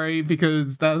Minari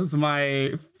because that was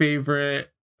my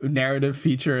favorite narrative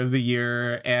feature of the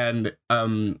year, and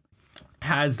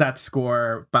has that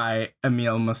score by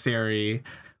Emile Mosseri,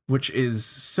 which is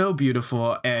so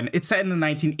beautiful. And it's set in the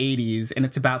 1980s, and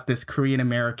it's about this Korean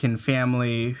American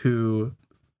family who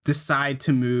decide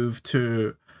to move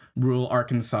to rural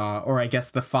Arkansas, or I guess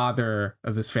the father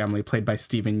of this family, played by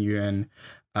Stephen Yeun,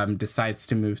 decides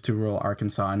to move to rural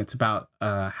Arkansas. And it's about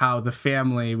how the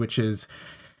family, which is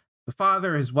the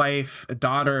father, his wife, a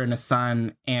daughter, and a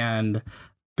son, and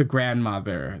the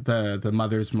grandmother, the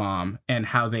mother's mom, and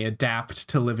how they adapt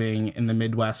to living in the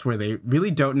Midwest where they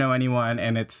really don't know anyone,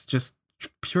 and it's just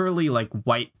purely like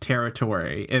white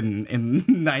territory in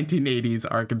 1980s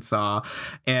Arkansas,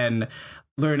 and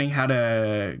learning how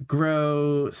to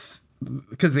grow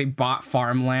because they bought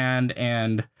farmland,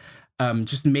 and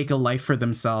just make a life for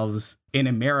themselves in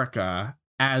America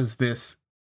as this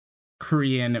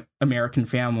Korean American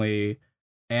family.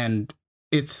 And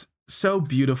it's so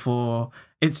beautiful.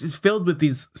 It's filled with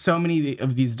so many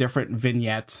of these different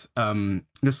vignettes,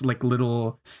 just like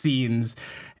little scenes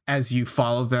as you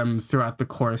follow them throughout the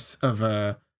course of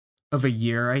a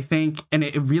year, I think. And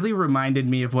it really reminded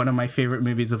me of one of my favorite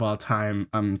movies of all time,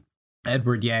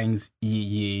 Edward Yang's Yi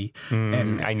Yi.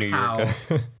 And I knew you were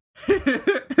going.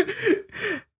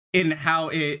 In how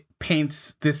it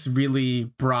paints this really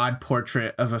broad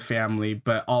portrait of a family,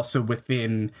 but also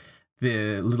within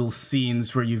the little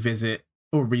scenes where you visit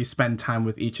or where you spend time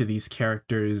with each of these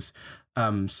characters,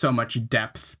 so much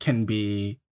depth can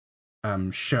be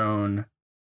shown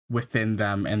within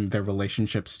them and their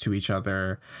relationships to each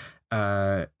other.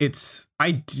 I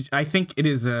think it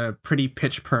is a pretty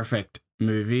pitch perfect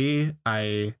movie.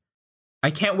 I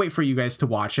can't wait for you guys to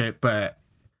watch it, but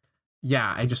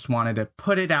yeah, I just wanted to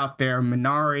put it out there.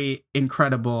 Minari,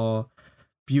 incredible,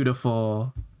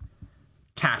 beautiful.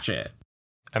 Catch it.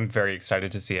 I'm very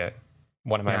excited to see it.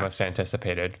 One of my most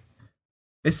anticipated.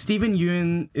 Stephen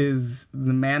Yeun is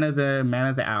the man of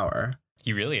the hour.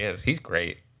 He really is. He's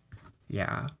great.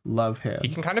 Yeah, love him. He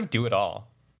can kind of do it all.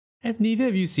 Have neither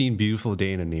of you seen Beautiful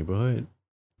Day in the Neighborhood?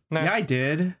 Nah. Yeah, I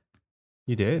did.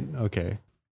 You did? Okay.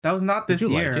 That was not this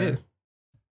Did you year. like it?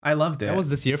 I loved it. That was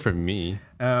this year for me.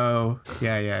 Oh,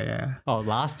 yeah. Oh,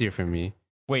 last year for me.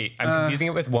 Wait, I'm confusing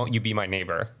it with Won't You Be My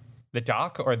Neighbor? The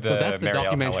doc or the So that's the Marielle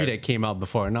documentary Heller? that came out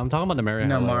before. And I'm talking about the Mary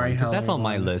No, Heller Mari one, 'cause that's Heller on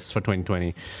my one. list for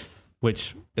 2020,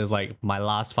 which is like my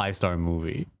last 5-star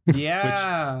movie.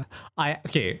 Yeah.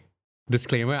 Okay,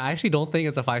 disclaimer, I actually don't think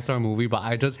it's a 5-star movie, but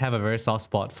I just have a very soft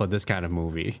spot for this kind of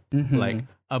movie. Mhm. Like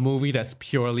a movie that's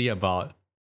purely about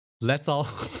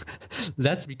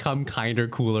let's become kinder,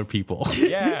 cooler people.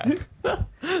 Yeah.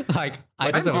 Like I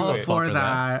I'm just have a all soft spot for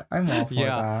that. I'm all for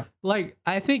that. Like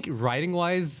I think writing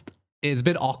wise, it's a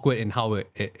bit awkward in how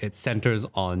it centers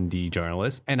on the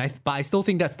journalist, but I still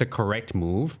think that's the correct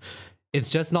move. It's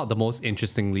just not the most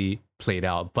interestingly played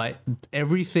out. But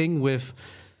everything with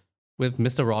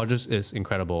Mr. Rogers is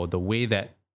incredible. The way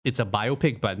that it's a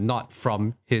biopic, but not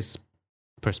from his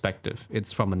perspective.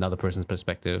 It's from another person's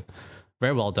perspective.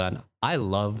 Very well done. I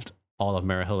loved all of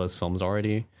Mary Heller's films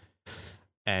already.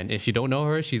 And if you don't know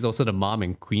her, she's also the mom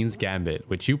in Queen's Gambit,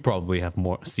 which you probably have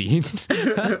more seen.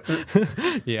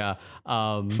 Yeah.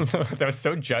 That was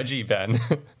so judgy, Ben.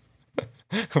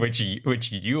 which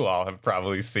you all have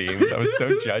probably seen. That was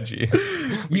so judgy.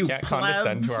 You Can't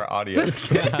condescend to plebs. our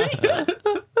audience.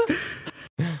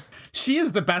 She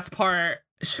is the best part.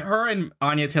 Her and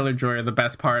Anya Taylor-Joy are the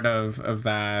best part of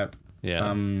that.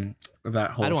 Yeah. Of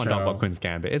that whole I don't want show. to talk about Queen's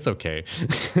Gambit. It's okay.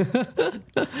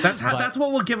 That's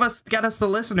what will get us the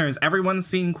listeners. Everyone's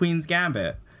seen Queen's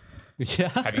Gambit. Yeah.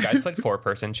 Have you guys played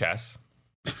 4-person chess?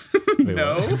 Wait,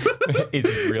 No, what? It's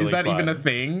really is that fun. even a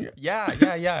thing?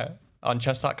 Yeah. On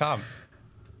chess.com.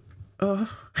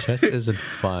 Chess isn't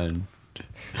fun.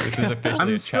 This is officially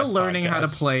I'm a still chess learning how to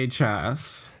podcast. play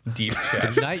chess. Deep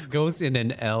chess. Knight goes in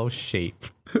an L shape.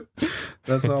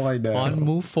 That's all I know. Pawn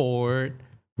move forward.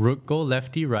 Rook go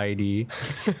lefty righty.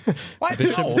 What?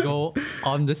 Bishop No. go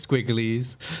on the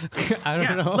squigglies. I don't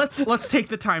Yeah, know. let's take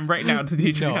the time right now to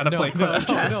teach me how to play chess.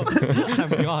 No.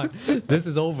 I'm gone. This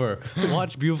is over.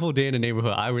 Watch Beautiful Day in the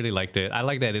Neighborhood. I really liked it. I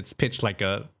like that it's pitched like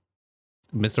a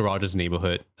Mr. Rogers'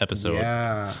 Neighborhood episode.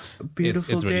 Yeah,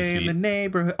 beautiful it's really day in sweet. the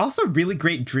neighborhood. Also, really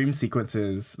great dream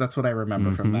sequences. That's what I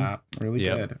remember from that. Really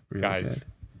Yep. good. Really Guys, good.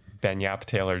 Ben Yap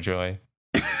Taylor Joy.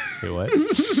 Wait, what?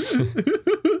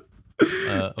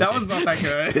 That one's not that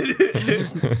good.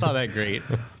 It's not that great.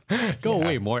 Go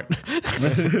away, Mort.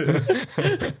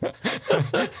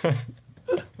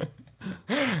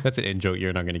 That's an in joke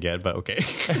you're not gonna get, but okay.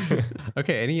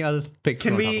 Okay, any other picks?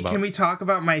 Can we talk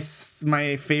about my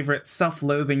favorite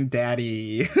self-loathing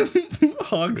daddy,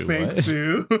 Hong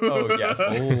Sang-soo? Oh yes.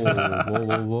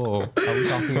 Whoa. Are we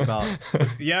talking about?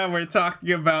 Yeah, we're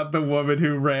talking about the woman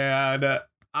who ran.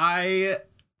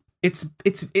 It's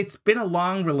been a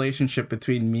long relationship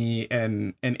between me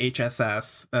and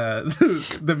HSS,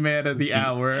 the man of the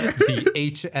hour. The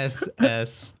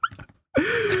HSS.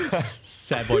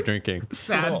 Sad boy drinking.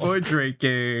 Sad boy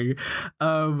drinking.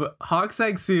 Hong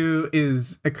Sang-soo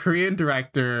is a Korean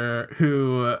director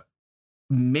who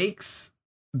makes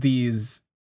these.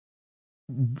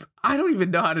 I don't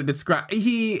even know how to describe.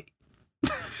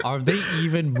 Are they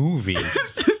even movies?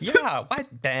 Yeah,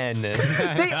 what Ben?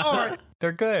 They are.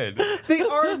 They're good. They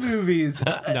are movies.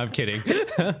 No, I'm kidding.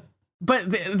 But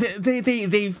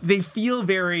they feel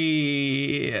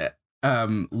very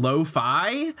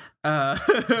lo-fi.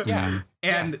 Yeah.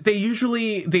 And they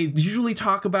usually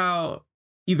talk about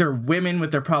either women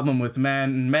with their problem with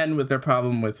men with their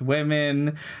problem with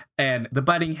women, and the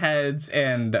butting heads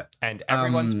and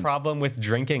everyone's problem with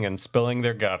drinking and spilling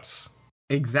their guts.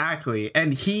 Exactly.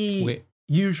 And he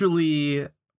usually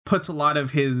puts a lot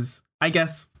of his, I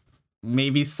guess,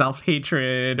 maybe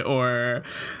self-hatred or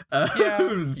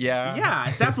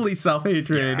definitely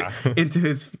self-hatred into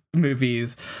his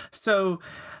movies. So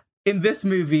in this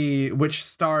movie, which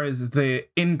stars the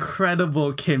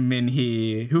incredible Kim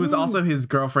Min-hee, who is also his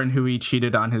girlfriend who he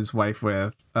cheated on his wife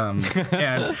with, and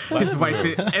his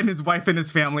wife and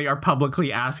his family are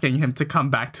publicly asking him to come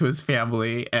back to his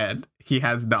family, and he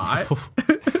has not.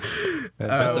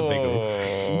 That's a big one.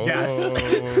 Yes.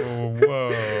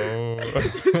 Whoa.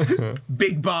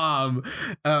 Big bomb.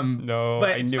 No,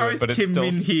 but I knew stars it, but Kim it's still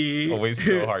Min-hee, always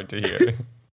so hard to hear.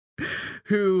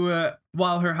 Who,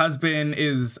 while her husband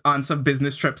is on some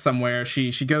business trip somewhere,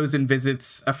 she goes and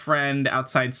visits a friend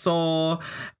outside Seoul,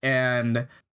 and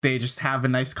they just have a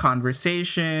nice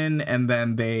conversation, and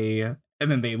then they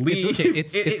leave.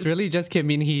 It's really just Kim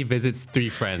Min-hee visits 3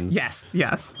 friends. Yes.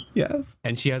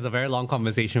 And she has a very long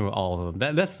conversation with all of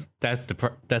them. That's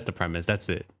the premise. That's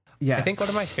it. Yes. I think one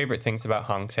of my favorite things about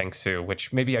Hong Sang-soo,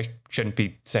 which maybe I shouldn't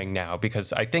be saying now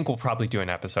because I think we'll probably do an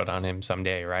episode on him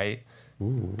someday, right?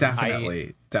 Ooh.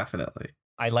 Definitely.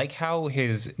 I like how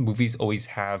his movies always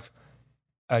have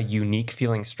a unique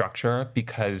feeling structure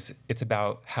because it's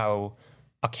about how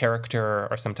a character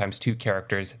or sometimes 2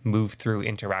 characters move through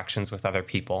interactions with other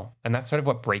people. And that's sort of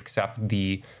what breaks up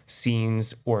the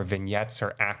scenes or vignettes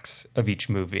or acts of each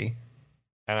movie.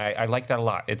 And I like that a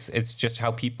lot. It's just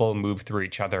how people move through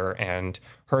each other and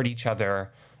hurt each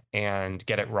other and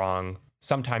get it wrong.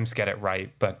 Sometimes get it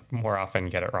right, but more often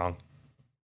get it wrong.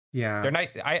 Yeah. They're nice.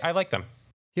 I like them.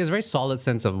 He has a very solid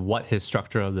sense of what his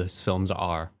structure of his films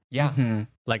are. Yeah. Mm-hmm.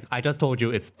 Like I just told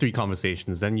you, it's 3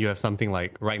 conversations. Then you have something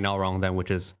like Right Now, Wrong Then,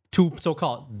 which is 2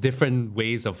 so-called different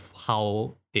ways of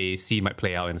how a scene might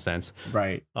play out in a sense.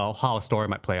 Right. How a story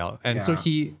might play out. And so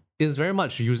he is very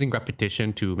much using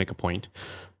repetition to make a point.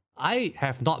 I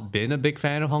have not been a big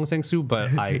fan of Hong Sang-soo,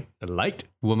 but I liked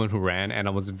Woman Who Ran, and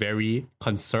I was very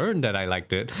concerned that I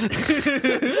liked it.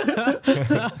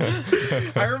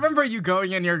 I remember you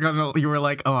going in, you were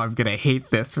like, oh, I'm gonna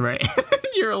hate this, right?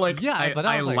 You're like, yeah, but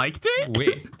I liked it?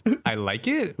 Wait, I like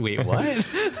it? Wait, what?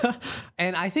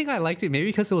 And I think I liked it maybe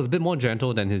because it was a bit more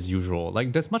gentle than his usual.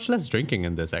 Like, there's much less drinking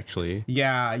in this, actually.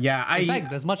 Yeah. In fact,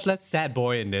 there's much less sad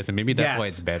boy in this, and maybe that's why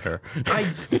it's better. I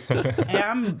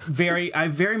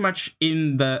very much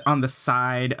on the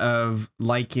side of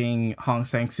liking Hong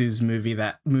Sang-soo's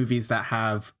movies that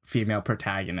have female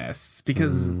protagonists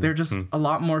because they're just a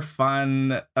lot more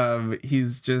fun.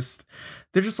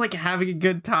 They're just like having a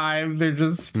good time. They're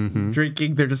just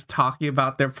drinking. They're just talking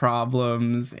about their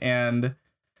problems. And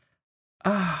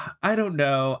I don't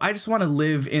know. I just want to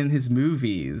live in his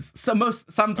movies.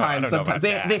 Sometimes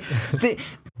they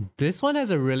This one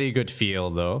has a really good feel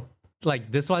though.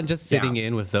 Like this one, just sitting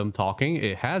in with them talking,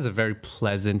 it has a very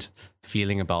pleasant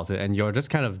feeling about it. And you're just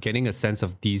kind of getting a sense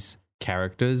of these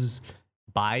characters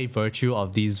by virtue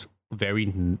of these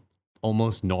very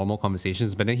almost normal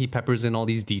conversations. But then he peppers in all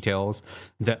these details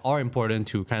that are important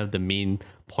to kind of the main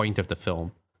point of the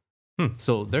film.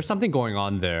 So there's something going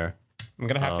on there. I'm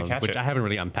going to have to catch which it. I haven't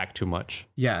really unpacked too much.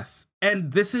 Yes.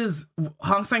 And this is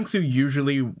Hong Sang-soo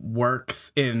usually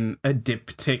works in a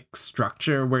diptych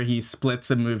structure where he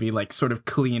splits a movie like sort of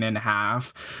clean in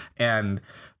half and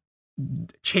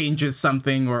changes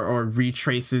something or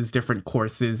retraces different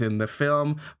courses in the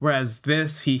film, whereas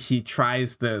this he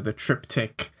tries the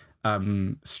triptych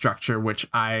structure, which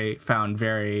I found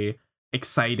very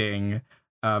exciting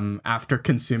after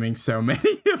consuming so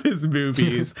many of his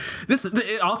movies.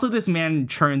 This man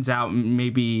churns out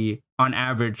maybe on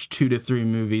average 2 to 3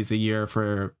 movies a year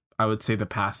for, I would say, the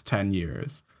past 10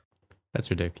 years. That's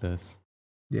ridiculous.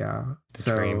 Yeah. The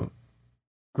dream.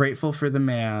 Grateful for the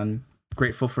man,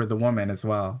 grateful for the woman as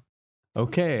well.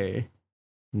 Okay.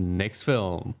 Next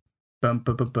film. Bum,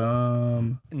 bum, bum,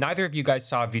 bum. Neither of you guys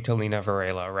saw Vitalina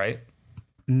Varela, right?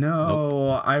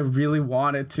 No, I really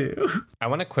wanted to. I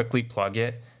want to quickly plug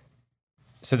it.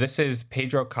 So this is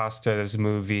Pedro Costa's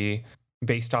movie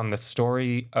based on the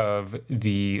story of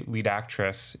the lead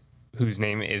actress, whose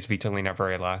name is Vitalina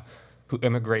Varela, who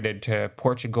immigrated to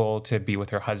Portugal to be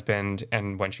with her husband.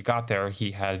 And when she got there,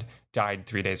 he had died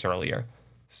 3 days earlier.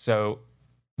 So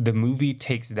the movie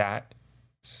takes that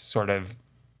sort of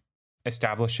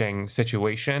establishing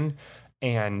situation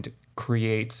and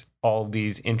creates all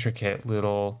these intricate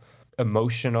little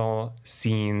emotional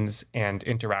scenes and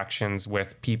interactions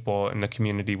with people in the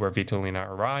community where Vitalina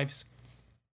arrives.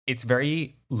 It's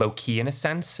very low-key in a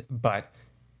sense, but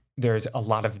there's a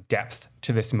lot of depth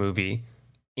to this movie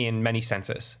in many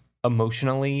senses.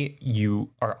 Emotionally,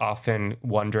 you are often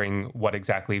wondering what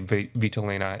exactly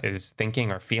Vitalina is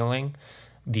thinking or feeling.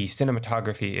 The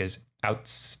cinematography is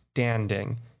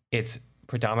outstanding. It's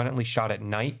predominantly shot at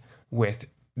night with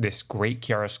this great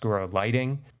chiaroscuro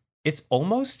lighting. It's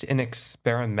almost an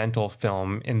experimental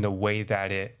film in the way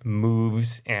that it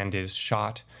moves and is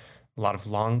shot. A lot of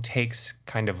long takes,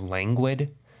 kind of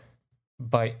languid,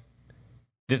 but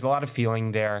there's a lot of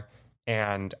feeling there,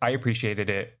 and I appreciated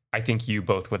it. I think you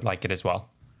both would like it as well.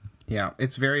 Yeah,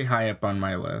 it's very high up on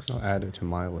my list. I'll add it to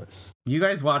my list. You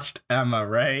guys watched Emma,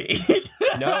 right?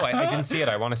 No, I didn't see it.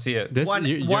 I want to see it. One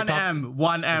M,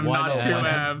 not 2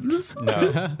 M's.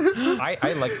 No,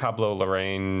 I like Pablo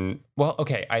Larraín. Well,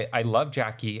 okay, I love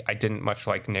Jackie. I didn't much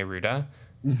like Neruda.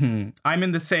 Mm-hmm. I'm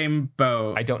in the same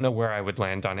boat. I don't know where I would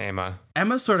land on Emma.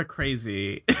 Emma's sort of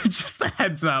crazy. Just a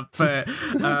heads up, but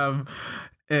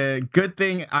good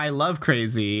thing I love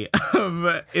crazy.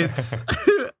 It's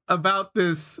about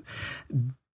this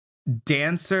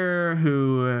dancer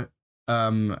who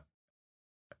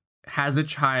has a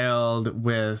child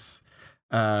with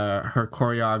her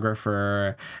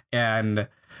choreographer, and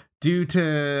due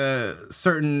to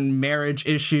certain marriage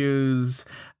issues,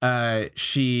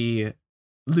 she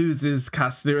loses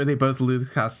custody, or they both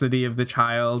lose custody of the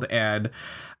child, and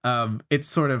it's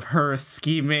sort of her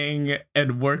scheming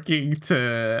and working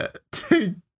to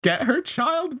get her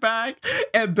child back,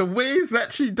 and the ways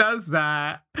that she does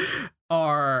that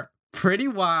are pretty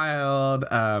wild,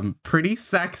 pretty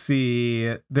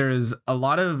sexy. There's a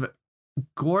lot of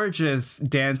gorgeous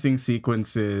dancing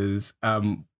sequences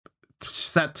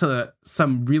set to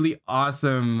some really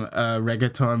awesome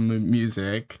reggaeton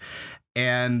music,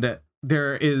 and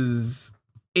there is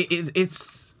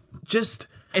it's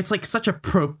like such a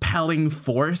propelling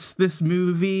force, this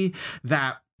movie,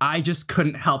 that I just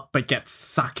couldn't help but get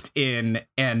sucked in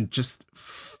and just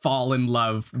fall in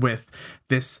love with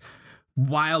this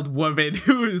wild woman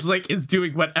who is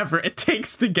doing whatever it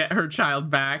takes to get her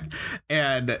child back,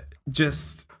 and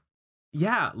just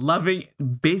loving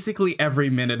basically every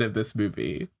minute of this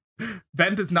movie.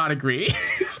 Ben does not agree.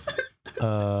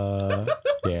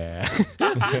 Yeah.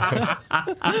 I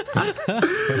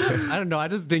don't know. I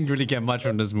just didn't really get much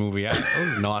from this movie. I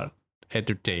was not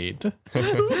entertained.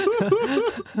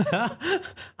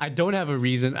 I don't have a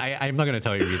reason. I'm not going to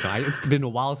tell you a reason. It's been a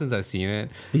while since I've seen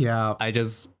it. Yeah. I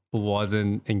just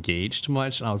wasn't engaged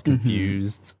much. I was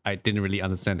confused. Mm-hmm. I didn't really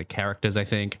understand the characters, I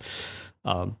think.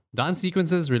 Dance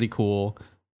sequences, really cool.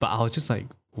 But I was just like,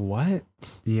 what?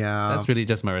 Yeah. That's really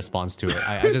just my response to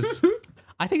it.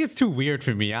 I think it's too weird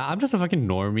for me. I'm just a fucking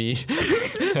normie.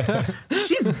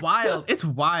 She's wild. It's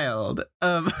wild.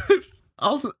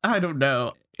 Also, I don't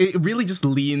know. It really just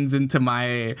leans into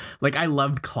my, I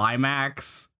loved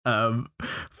Climax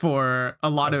for a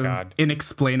lot of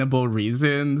inexplainable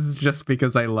reasons, just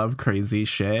because I love crazy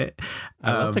shit.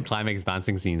 I love the Climax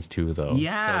dancing scenes too, though.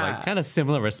 Yeah. So kind of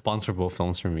similar response for both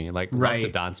films for me. Love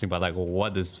the dancing, but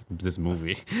what is this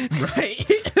movie?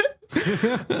 Right.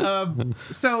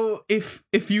 So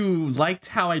if you liked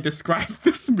how I described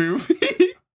this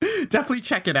movie, definitely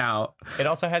check it out. It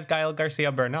also has Gael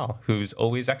Garcia Bernal, who's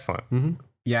always excellent. Mm-hmm.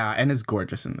 Yeah, and is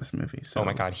gorgeous in this movie. So oh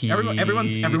my god,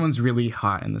 everyone's really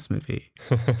hot in this movie.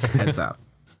 Heads up.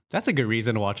 That's a good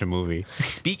reason to watch a movie.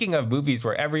 Speaking of movies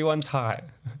where everyone's hot,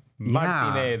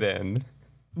 Martin Eden.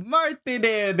 Martin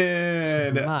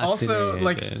Eden. Also,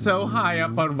 like, so high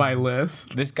up on my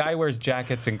list. This guy wears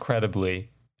jackets incredibly,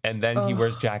 and then he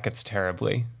wears jackets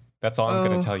terribly. That's all I'm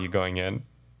going to tell you going in.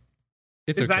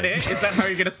 Is that it? Is that how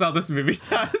you're going to sell this movie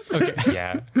to us? Okay.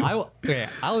 Yeah.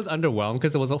 I was underwhelmed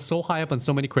because it was so high up on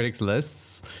so many critics'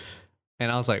 lists,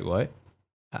 and I was like, "What?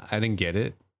 I didn't get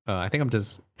it." I think I'm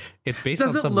just. It's based on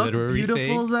some literary beautiful,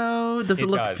 thing. Though? Does it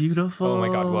look does. beautiful? Oh my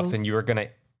God, Wilson, you're gonna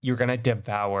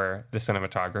devour the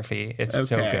cinematography. It's so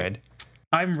good.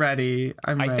 I'm ready.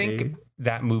 I think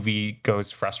that movie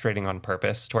goes frustrating on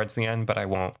purpose towards the end, but I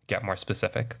won't get more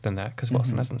specific than that because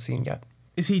Wilson hasn't seen yet.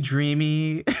 Is he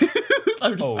dreamy?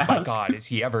 Oh my God, is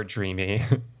he ever dreamy?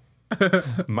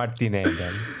 Martin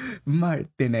Eden.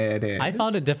 Martin Eden. I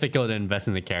found it difficult to invest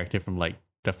in the character from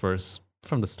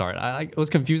the start. It was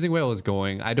confusing where it was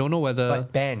going. I don't know whether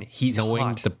But Ben, he's knowing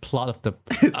hot. the plot of the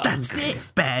That's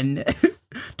it, Ben.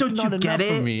 Don't you not get enough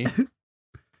for it? me.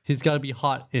 He's got to be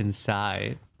hot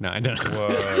inside. No, I don't know.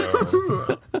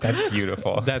 Whoa. That's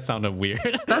beautiful. That sounded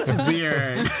weird. That's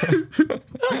weird.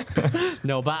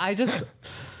 No, but I just,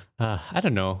 I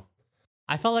don't know.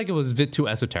 I felt like it was a bit too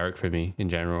esoteric for me in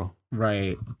general.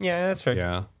 Right. Yeah, that's fair.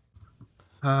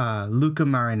 Yeah. Luca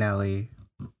Marinelli.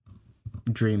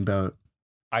 Dreamboat.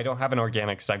 I don't have an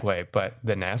organic segue, but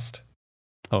The Nest.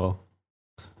 Oh.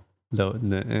 No, We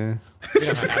don't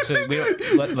actually,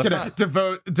 let's not.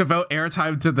 Devote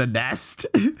airtime to The Nest.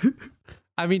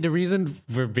 I mean, the reason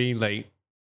for being like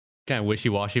kind of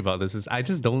wishy-washy about this is I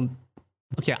just don't.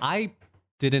 Okay, I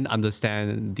didn't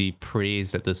understand the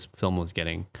praise that this film was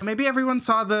getting. Maybe everyone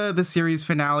saw the series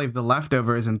finale of The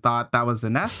Leftovers and thought that was The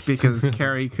Nest because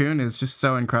Carrie Coon is just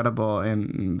so incredible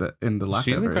in the Leftovers.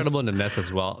 She's incredible in The Nest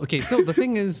as well. Okay, so the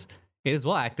thing is, it is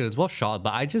well acted, it's well shot,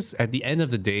 but I just, at the end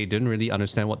of the day, didn't really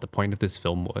understand what the point of this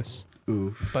film was.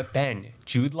 Oof. But Ben,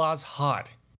 Jude Law's hot.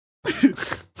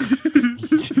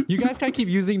 You guys can't keep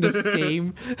using the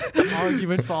same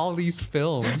argument for all these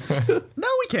films. No,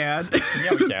 we can.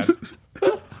 Yeah, we can.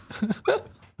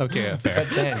 Okay, fair.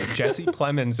 But Ben, Jesse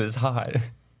Plemons is hot.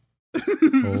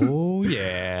 Oh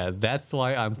yeah, that's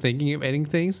why I'm thinking of Ending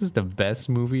Things is the best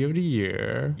movie of the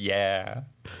year. Yeah.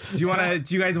 Do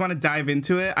you guys want to dive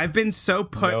into it? I've been so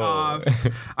put off.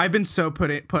 I've been so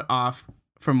put off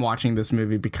from watching this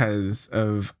movie because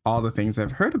of all the things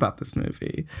I've heard about this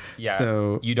movie. Yeah.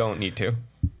 So you don't need to.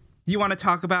 you want to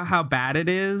talk about how bad it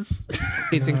is?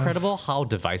 It's incredible how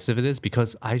divisive it is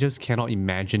because I just cannot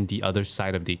imagine the other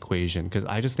side of the equation because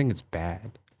I just think it's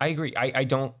bad. I agree. I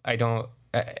don't.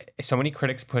 So many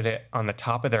critics put it on the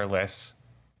top of their lists.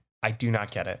 I do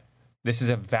not get it. This is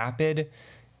a vapid,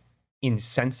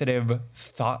 insensitive,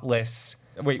 thoughtless.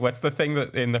 Wait, what's the thing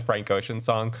that in the Frank Ocean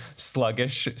song?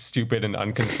 Sluggish, stupid, and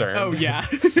unconcerned. Oh yeah.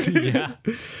 Yeah.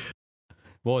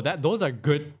 Well, those are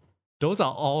good. Those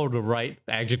are all the right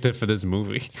adjectives for this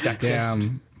movie. Sexist.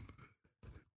 Damn.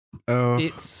 Oh.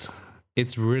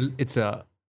 It's real. It's a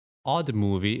odd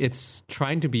movie. It's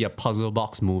trying to be a puzzle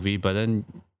box movie, but then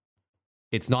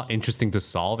it's not interesting to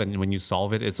solve. And when you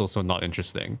solve it, it's also not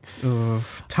interesting.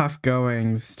 Oof. Tough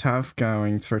goings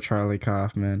for Charlie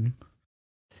Kaufman.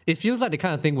 It feels like the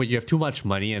kind of thing where you have too much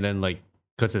money and then like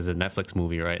because it's a Netflix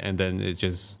movie, right? And then it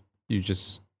just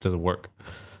doesn't work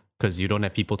because you don't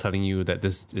have people telling you that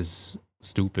this is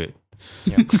stupid.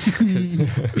 Yeah. Because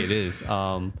it is.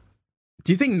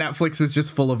 Do you think Netflix is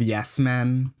just full of yes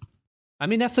men? I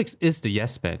mean, Netflix is the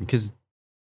yes man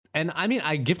and I mean,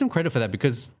 I give them credit for that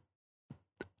because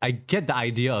I get the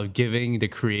idea of giving the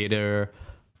creator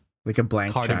Like a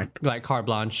blank check. like carte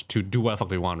blanche to do what the fuck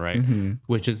they want, right? Mm-hmm.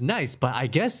 Which is nice, but I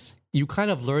guess you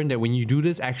kind of learn that when you do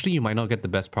this, actually, you might not get the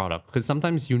best product because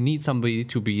sometimes you need somebody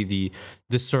to be the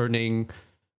discerning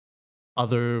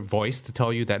other voice to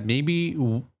tell you that maybe,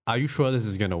 are you sure this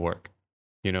is gonna work?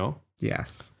 You know?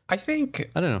 Yes. I think.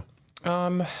 I don't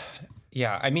know.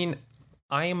 Yeah. I mean,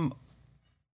 I'm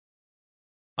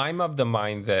of the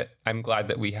mind that I'm glad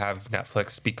that we have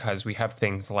Netflix because we have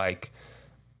things like,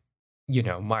 you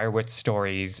know, Meyerowitz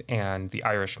Stories and The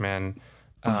Irishman,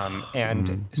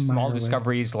 and small Meyerowitz.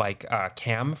 discoveries like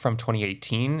Cam from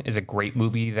 2018 is a great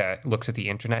movie that looks at the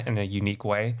internet in a unique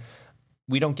way.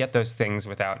 We don't get those things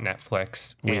without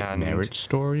Netflix. Wait, and Marriage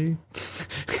Story?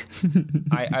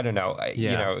 I don't know. You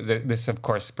Yeah. know, this of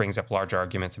course brings up larger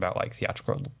arguments about like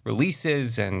theatrical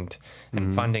releases and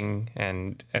funding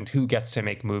and who gets to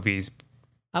make movies.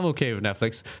 I'm okay with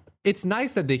Netflix. It's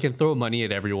nice that they can throw money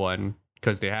at everyone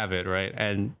because they have it, right?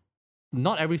 And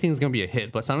not everything's going to be a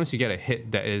hit, but sometimes you get a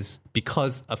hit that is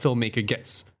because a filmmaker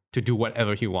gets to do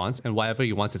whatever he wants, and whatever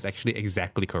he wants is actually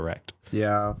exactly correct,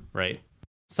 Yeah. right?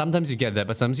 Sometimes you get that,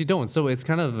 but sometimes you don't. So it's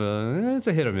kind of it's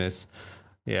a hit or miss.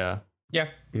 Yeah. Yeah.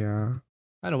 Yeah.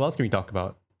 I don't know, what else can we talk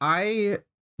about? I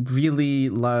really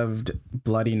loved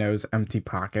Bloody Nose Empty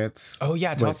Pockets. Oh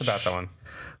yeah, tell us about that one.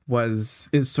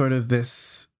 Is sort of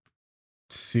this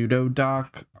pseudo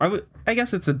doc. I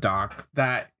guess it's a doc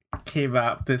that came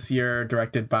out this year,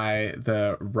 directed by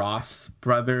the Ross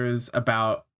brothers,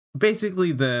 about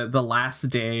basically the last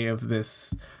day of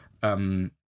this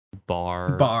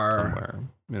bar somewhere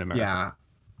in America. Yeah.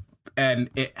 And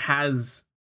it has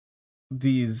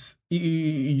these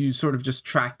you sort of just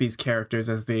track these characters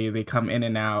as they come in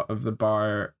and out of the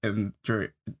bar and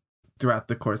throughout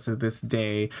the course of this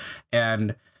day.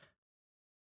 And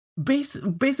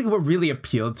basically what really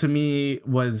appealed to me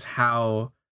was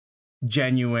how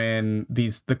genuine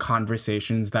the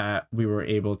conversations that we were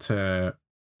able to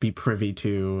be privy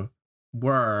to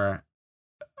were.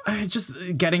 Just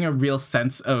getting a real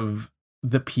sense of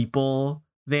the people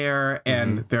there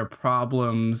and their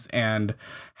problems, and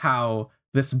how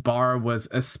this bar was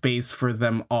a space for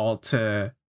them all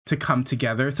to come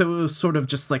together. So it was sort of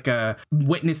just like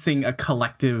witnessing a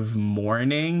collective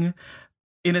mourning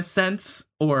in a sense,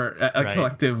 or a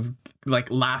collective like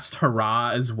last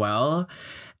hurrah as well.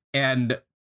 And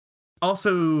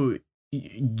also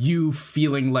you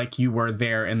feeling like you were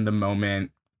there in the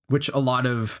moment, which a lot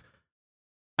of,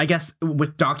 I guess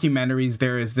with documentaries,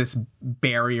 there is this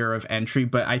barrier of entry,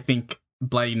 but I think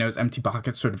Bloody Nose Empty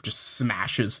Pockets sort of just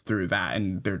smashes through that,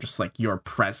 and they're just like, you're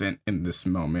present in this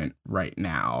moment right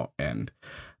now. And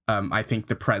I think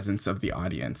the presence of the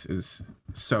audience is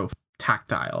so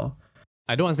tactile.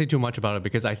 I don't want to say too much about it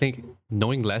because I think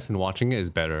knowing less and watching it is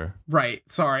better. Right.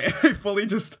 Sorry. I fully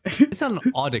just... It's an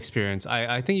odd experience.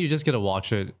 I think you just get to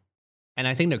watch it. And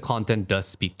I think the content does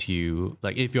speak to you.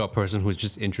 Like, if you're a person who's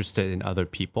just interested in other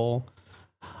people,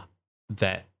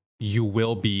 that you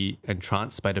will be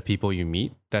entranced by the people you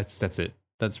meet. That's it.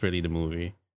 That's really the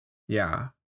movie. Yeah.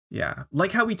 Yeah.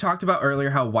 Like how we talked about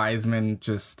earlier, how Wiseman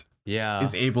just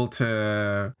is able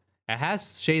to... It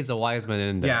has shades of Wiseman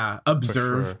in there. Yeah,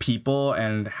 observe people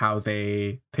and how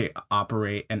they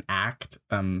operate and act.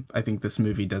 I think this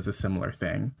movie does a similar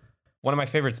thing. One of my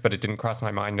favorites, but it didn't cross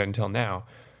my mind until now,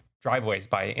 Driveways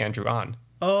by Andrew Ahn.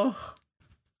 Oh,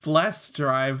 bless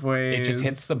Driveways. It just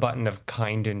hits the button of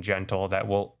kind and gentle that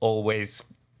will always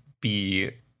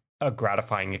be a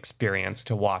gratifying experience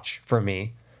to watch for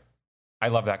me. I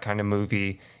love that kind of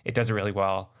movie. It does it really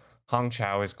well. Hong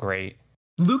Chow is great.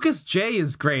 Lucas J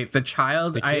is great. The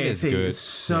child, I think, is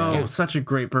such a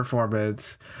great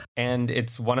performance. And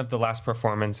it's one of the last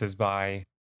performances by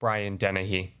Brian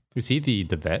Dennehy. Is he the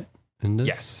vet in this?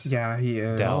 Yes. Yeah, he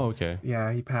is. Oh, okay.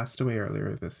 Yeah, he passed away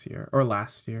earlier this year or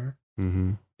last year.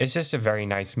 Mm-hmm. It's just a very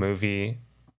nice movie,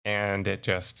 and it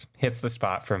just hits the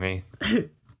spot for me.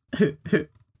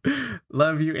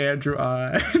 Love you, Andrew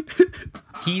Ahn.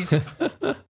 He's...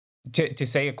 To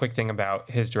say a quick thing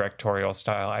about his directorial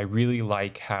style, I really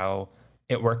like how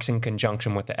it works in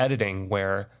conjunction with the editing,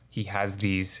 where he has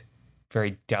these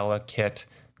very delicate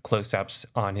close-ups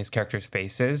on his characters'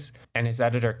 faces. And his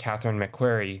editor, Catherine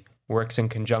McQuarrie, works in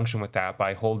conjunction with that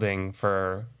by holding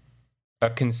for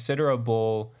a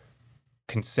considerate,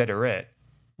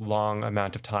 long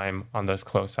amount of time on those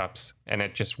close-ups. And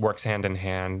it just works hand in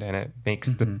hand, and it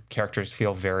makes the characters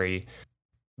feel very,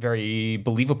 very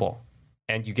believable.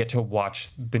 And you get to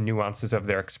watch the nuances of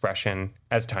their expression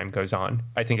as time goes on.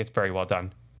 I think it's very well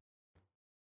done.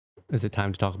 Is it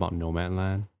time to talk about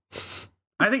Nomadland?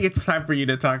 I think it's time for you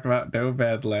to talk about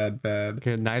Nomadland, man.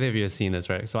 Okay, neither of you have seen this,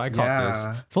 right? So I caught this.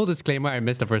 Full disclaimer, I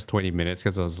missed the first 20 minutes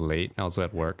because I was late. I was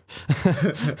at work.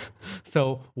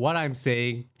 So what I'm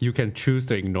saying, you can choose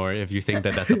to ignore it if you think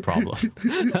that that's a problem.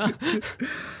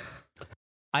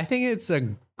 I think it's a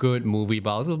good movie,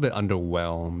 but I was a little bit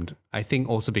underwhelmed. I think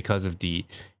also because of the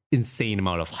insane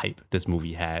amount of hype this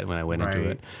movie had when I went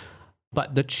into it.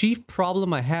 But the chief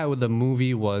problem I had with the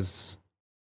movie was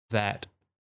that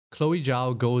Chloe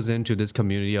Zhao goes into this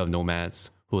community of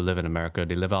nomads who live in America.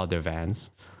 They live out of their vans.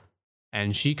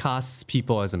 And she casts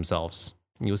people as themselves.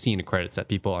 You'll see in the credits that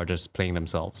people are just playing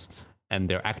themselves. And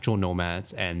they're actual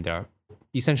nomads, and they're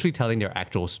essentially telling their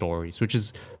actual stories, which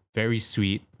is very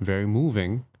sweet, very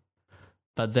moving.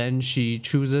 But then she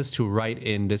chooses to write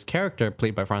in this character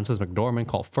played by Frances McDormand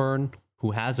called Fern,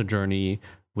 who has a journey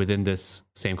within this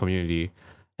same community.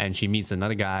 And she meets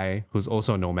another guy who's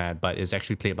also a nomad, but is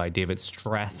actually played by David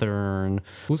Strathairn,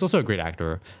 who's also a great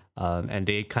actor. And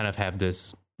they kind of have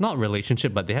this, not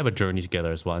relationship, but they have a journey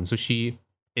together as well. And so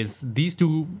these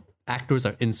two actors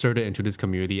are inserted into this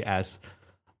community as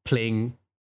playing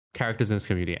characters in this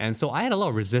community. And so I had a lot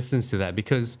of resistance to that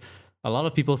because a lot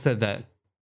of people said that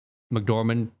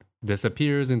McDormand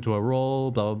disappears into a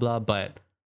role, blah, blah, blah. But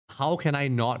how can I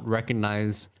not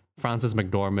recognize Frances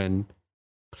McDormand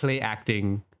play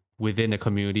acting within a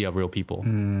community of real people?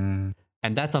 And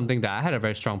that's something that I had a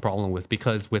very strong problem with,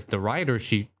 because with the writer,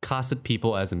 she casted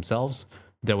people as themselves.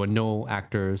 There were no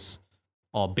actors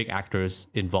or big actors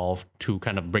involved to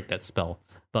kind of break that spell.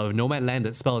 But with Nomadland,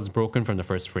 that spell is broken from the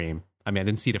first frame. I mean, I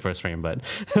didn't see the first frame, but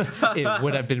it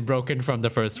would have been broken from the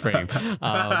first frame.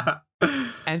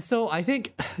 And so I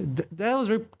think that was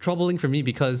very troubling for me,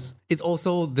 because it's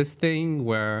also this thing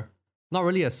where, not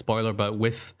really a spoiler, but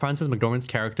with Frances McDormand's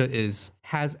character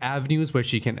has avenues where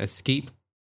she can escape,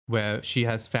 where she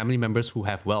has family members who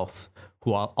have wealth,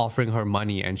 who are offering her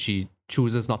money, and she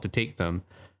chooses not to take them.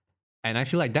 And I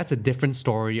feel like that's a different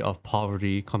story of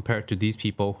poverty compared to these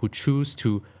people who choose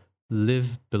to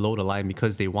live below the line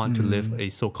because they want to live a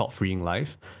so-called freeing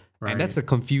life. Right. And that's a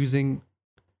confusing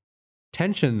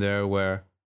tension there, where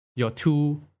your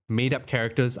two made-up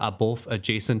characters are both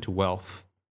adjacent to wealth,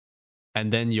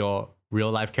 and then your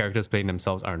real-life characters playing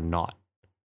themselves are not.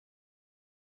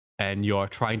 And you're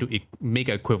trying to make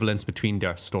an equivalence between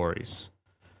their stories.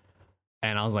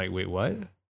 And I was like, wait, what?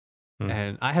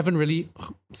 And I haven't really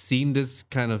seen this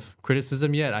kind of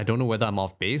criticism yet. I don't know whether I'm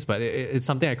off base, but it's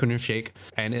something I couldn't shake.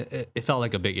 And it felt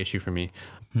like a big issue for me.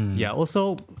 Yeah,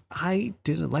 also, I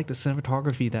didn't like the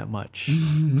cinematography that much.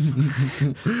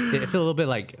 It felt a little bit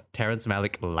like Terrence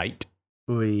Malick light.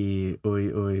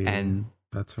 And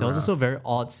that's there was also a very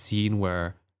odd scene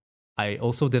where I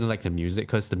also didn't like the music,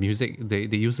 because the music, they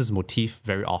use this motif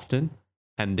very often,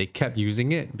 and they kept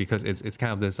using it because it's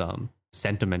kind of this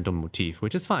sentimental motif,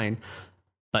 which is fine,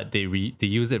 but they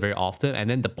use it very often. And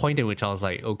then the point in which I was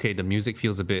like, okay, the music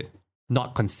feels a bit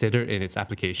not considered in its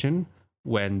application,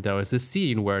 when there was this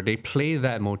scene where they play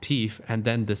that motif, and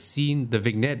then the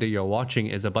vignette that you're watching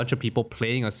is a bunch of people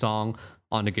playing a song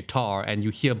on the guitar, and you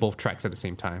hear both tracks at the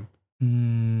same time.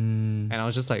 And I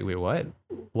was just like, wait, what?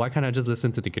 Why can't I just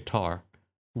listen to the guitar?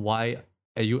 Why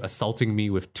are you assaulting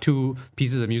me with two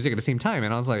pieces of music at the same time?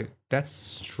 And I was like, that's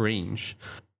strange.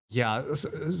 Yeah,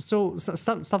 so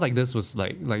stuff like this was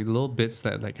like little bits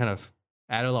that like kind of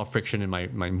added a lot of friction in my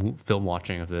film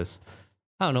watching of this.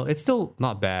 I don't know, it's still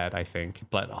not bad, I think,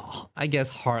 but I guess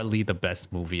hardly the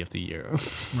best movie of the year.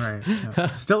 Right. Yeah.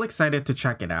 Still excited to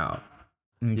check it out.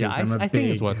 Yeah, I think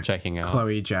it's worth checking out.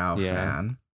 Chloe Zhao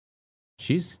fan.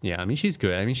 She's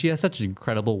good. I mean, she has such an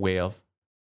incredible way of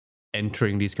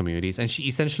entering these communities, and she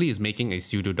essentially is making a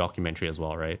pseudo documentary as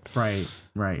well, right? Right.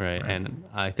 And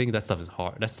I think that stuff is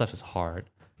hard.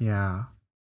 Yeah.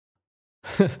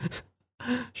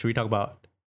 Should we talk about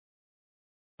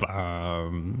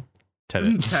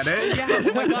Tenet? Tenet? Yeah,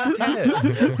 oh my god, Tenet.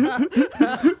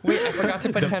 Wait, I forgot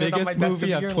to put Tenet on my best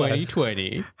movie of of year list.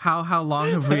 2020. How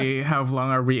long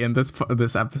are we in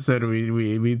this episode?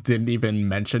 We didn't even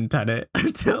mention Tenet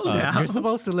until now. You're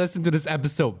supposed to listen to this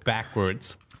episode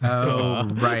backwards. Oh,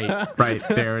 right.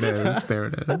 There it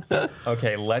is.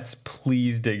 Okay, let's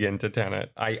please dig into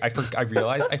Tenet. I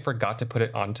realized I forgot to put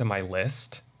it onto my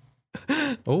list,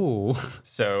 Oh,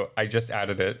 so I just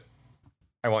added it.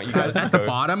 I want you guys At to the go.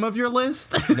 bottom of your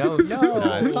list? No, it's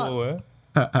not.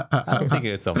 I don't think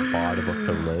it's a bottom of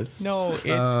the list. no,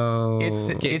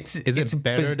 it's Is it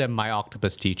better than My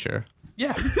Octopus Teacher?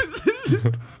 Yeah.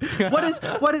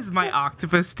 What is My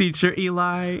Octopus Teacher,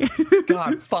 Eli?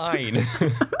 God, fine.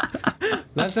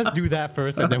 Let's do that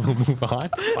first, and then we'll move on.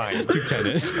 Fine. To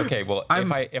Tenet. Okay, well,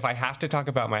 if I have to talk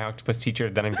about My Octopus Teacher,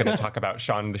 then I'm going to talk about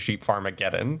Shaun the Sheep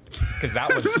Farmageddon, because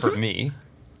that was for me.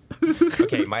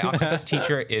 Okay, My Octopus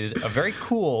Teacher is a very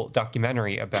cool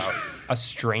documentary about a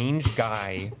strange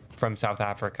guy from South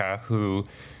Africa who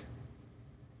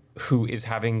is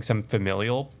having some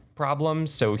familial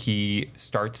problems. So he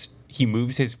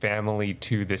moves his family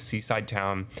to this seaside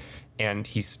town, and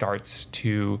he starts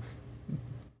to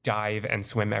dive and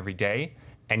swim every day.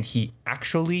 And he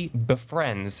actually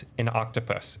befriends an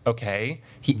octopus, okay?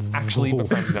 He actually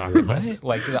befriends an octopus.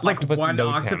 Like the Like octopus one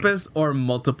knows octopus him. or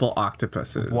multiple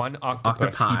octopuses? One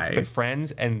octopus Octopi. he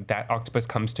befriends, and that octopus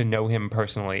comes to know him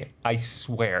personally. I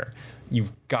swear.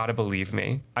 You've got to believe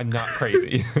me. I'm not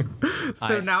crazy.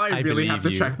 So now I really have to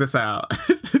believe you. check this out.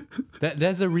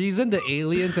 There's a reason the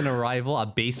aliens in Arrival are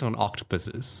based on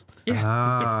octopuses. Yeah.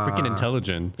 They're freaking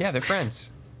intelligent. Yeah, they're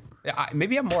friends.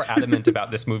 Maybe I'm more adamant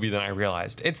about this movie than I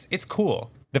realized. It's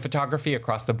cool. The photography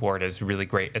across the board is really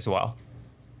great as well.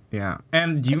 Yeah.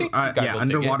 And think you guys will dig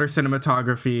underwater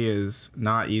cinematography is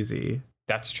not easy.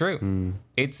 That's true.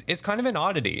 It's kind of an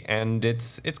oddity, and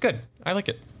it's good. I like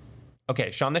it. Okay,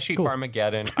 Shaun the Sheep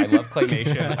Farmageddon. I love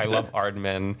Claymation. I love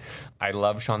Aardman. I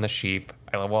love Shaun the Sheep.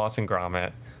 I love Wallace and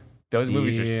Gromit. Those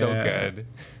movies are so Yeah. good.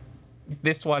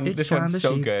 This one's Shaun the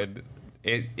so Sheep. good.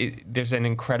 There's an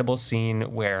incredible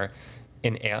scene where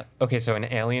an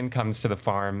alien comes to the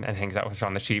farm and hangs out with her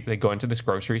on the sheep. They go into this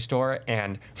grocery store,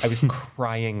 and I was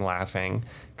crying laughing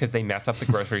because they mess up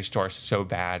the grocery store so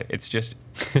bad. It's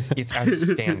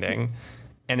outstanding,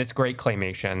 and it's great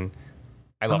claymation.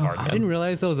 I love Aardman. I didn't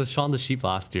realize there was a Shaun the Sheep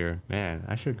last year. Man,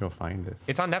 I should go find this.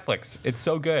 It's on Netflix. It's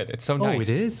so good. It's so nice. Oh, it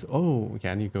is? Oh, okay,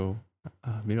 I need to go.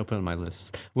 Maybe I'll put it on my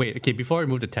list. Wait, okay, before we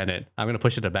move to Tenet, I'm going to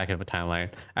push it to the back of a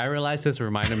timeline. I realized this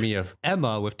reminded me of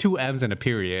Emma with 2 M's and a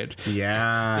period.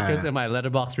 Yeah. Because in my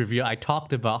Letterboxd review, I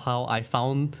talked about how I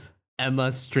found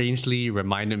Emma strangely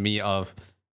reminded me of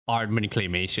Aardman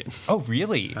claymation. Oh,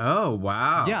 really? Oh,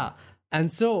 wow. Yeah.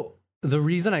 And so the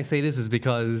reason I say this is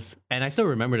because, and I still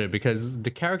remembered it because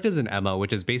the characters in Emma,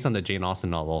 which is based on the Jane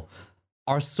Austen novel,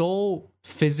 are so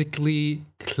physically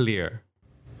clear.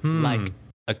 Like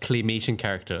a claymation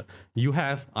character. You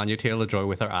have Anya Taylor-Joy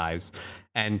with her eyes,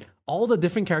 and all the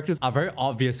different characters are very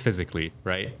obvious physically,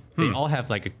 right? They all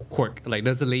have like a quirk. Like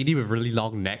there's a lady with really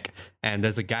long neck, and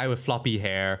there's a guy with floppy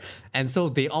hair, and so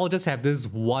they all just have this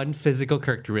one physical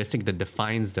characteristic that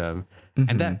defines them,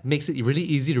 and that makes it really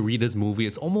easy to read this movie.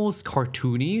 It's almost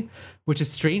cartoony, which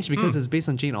is strange because it's based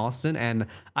on Jane Austen, and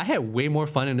I had way more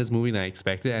fun in this movie than I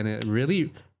expected, and it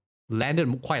really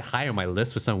landed quite high on my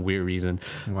list for some weird reason.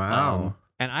 Wow.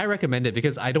 And I recommend it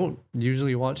because I don't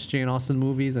usually watch Jane Austen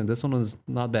movies, and this one was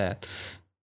not bad.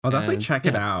 I'll definitely And, check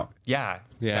it out. Yeah.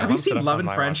 Yeah. Have you I'll set seen up Love on and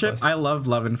my watch Friendship? list. I love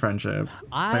Love and Friendship.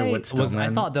 by Whit I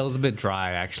Stillman. thought that was a bit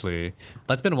dry, actually.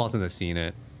 But it's been a while since I've seen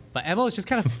it. But Emma was just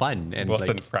kind of fun and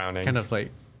Wilson like, frowning. kind of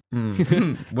like Whit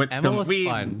Emma Stillman. was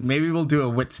fun. Maybe we'll do a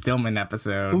Whit Stillman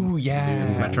episode. Ooh,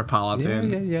 yeah.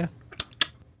 Metropolitan. yeah.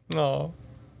 Oh,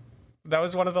 that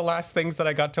was one of the last things that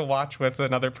I got to watch with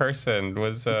another person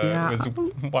was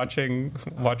watching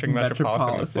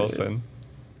Metropolitan with Wilson.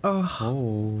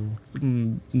 Oh,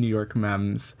 New York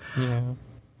memes. Yeah.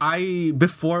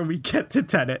 Before we get to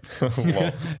Tenet,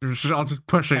 Well, I'll just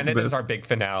push it. Tenet is our big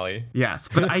finale. Yes,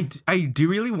 but I do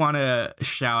really want to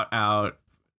shout out,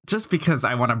 just because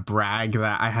I want to brag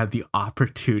that I had the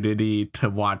opportunity to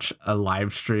watch a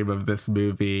live stream of this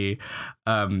movie.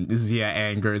 Zia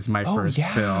Anger's my first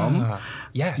film.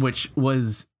 Yes. Which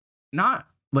was not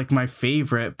like my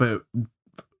favorite, but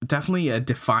definitely a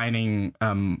defining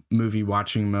movie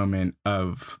watching moment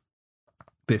of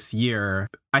this year.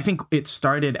 I think it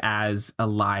started as a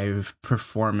live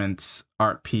performance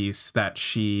art piece that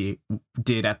she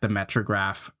did at the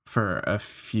Metrograph for a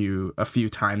few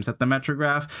times at the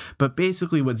Metrograph. But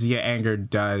basically what Zia Anger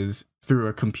does through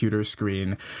a computer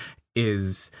screen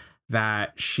is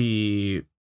that she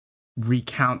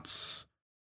recounts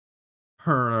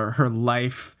her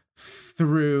life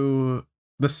through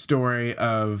the story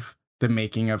of the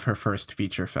making of her first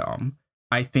feature film.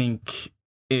 I think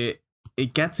it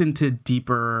gets into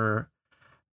deeper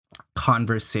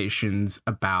conversations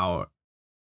about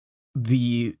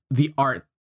the art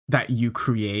that you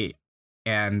create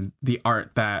and the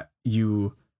art that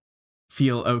you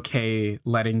feel okay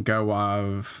letting go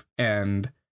of,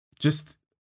 and just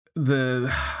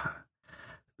the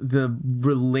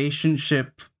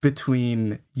relationship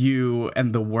between you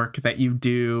and the work that you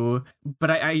do. But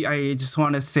I just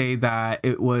want to say that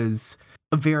it was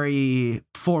a very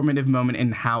formative moment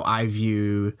in how I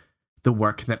view the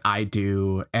work that I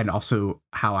do, and also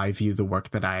how I view the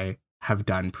work that I have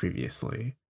done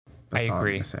previously. That's I all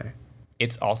agree. I'm gonna say.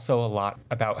 It's also a lot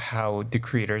about how the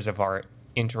creators of art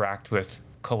interact with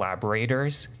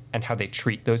collaborators and how they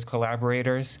treat those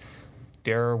collaborators.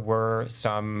 There were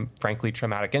some, frankly,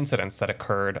 traumatic incidents that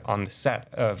occurred on the set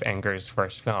of Anger's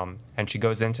first film, and she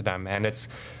goes into them, and it's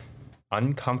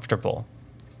uncomfortable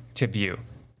to view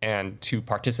and to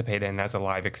participate in as a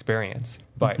live experience.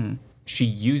 But she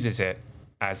uses it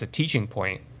as a teaching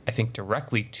point, I think,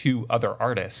 directly to other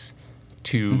artists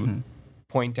to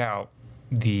point out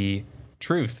the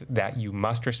truth that you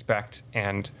must respect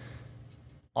and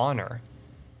honor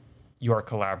your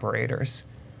collaborators.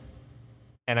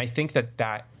 And I think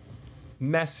that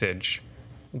message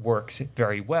works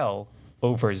very well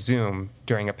over Zoom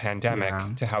during a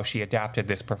pandemic to how she adapted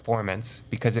this performance,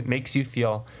 because it makes you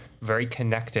feel very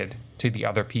connected to the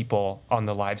other people on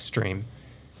the live stream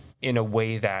in a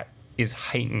way that is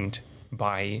heightened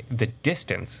by the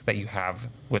distance that you have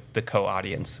with the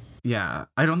co-audience. Yeah,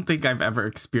 I don't think I've ever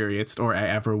experienced, or I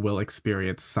ever will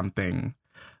experience, something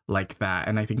like that.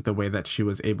 And I think the way that she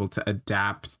was able to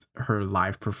adapt her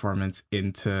live performance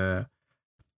into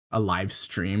a live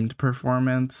streamed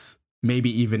performance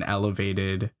maybe even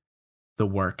elevated the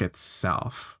work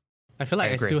itself. I feel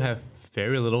like I agree. still have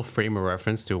very little frame of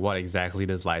reference to what exactly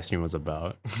this live stream was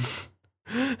about.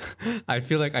 I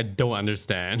feel like I don't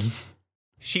understand.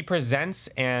 she presents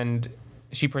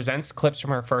clips from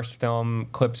her first film,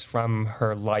 clips from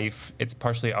her life. It's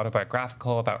partially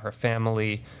autobiographical about her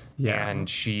family. Yeah. And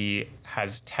she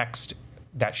has text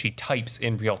that she types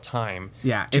in real time.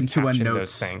 Yeah, to into a caption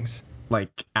notes those things.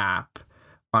 like app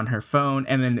on her phone,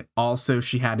 and then also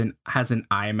she has an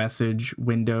iMessage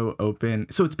window open.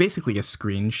 So it's basically a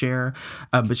screen share,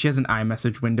 but she has an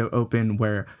iMessage window open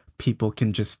where people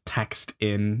can just text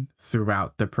in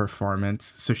throughout the performance.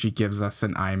 So she gives us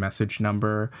an iMessage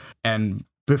number, and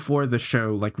before the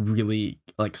show like really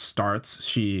like starts,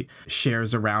 she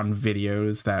shares around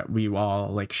videos that we all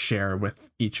like share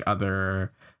with each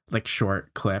other, like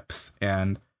short clips.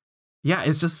 And yeah,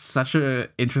 it's just such a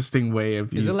interesting way of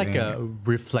Is using it like a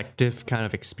reflective kind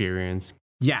of experience?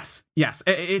 Yes.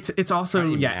 It's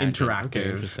also interactive. Okay,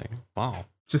 interesting. Wow.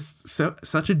 Just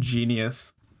such a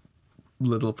genius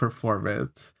little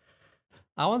performance.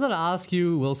 I wanted to ask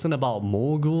you, Wilson, about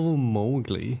Mogul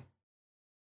Mowgli.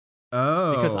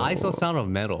 Oh. Because I saw Sound of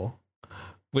Metal,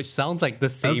 which sounds like the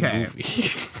same movie.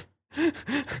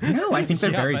 No, I think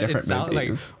they're very but different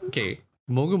movies. Like, okay,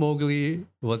 Mogul Mowgli,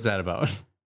 what's that about?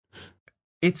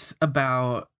 It's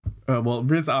about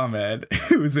Riz Ahmed,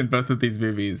 who's in both of these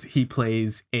movies. He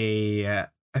plays I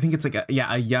think it's like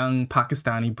a young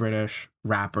Pakistani British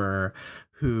rapper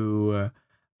who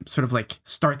sort of like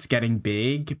starts getting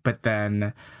big, but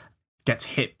then gets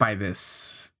hit by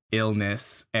this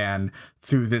illness, and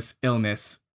through this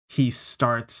illness he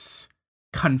starts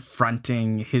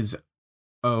confronting his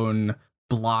own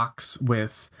blocks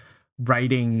with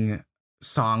writing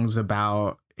songs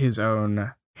about his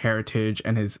own heritage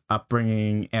and his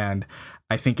upbringing. And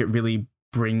I think it really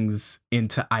brings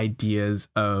into ideas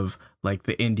of like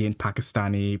the Indian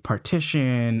Pakistani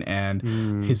partition and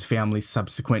his family's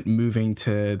subsequent moving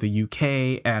to the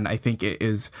UK. And I think it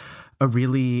is a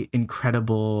really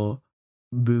incredible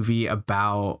movie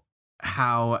about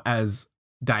how, as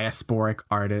diasporic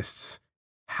artists,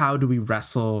 how do we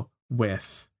wrestle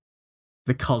with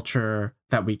the culture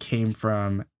that we came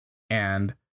from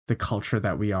and the culture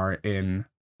that we are in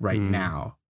right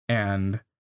now. And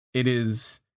it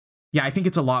is, I think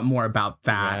it's a lot more about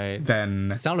that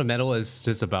than... Sound of Metal is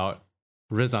just about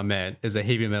Riz Ahmed is a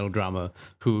heavy metal drummer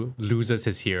who loses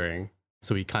his hearing,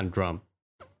 so he can't drum,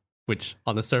 which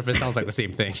on the surface sounds like the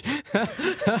same thing.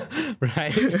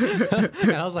 Right?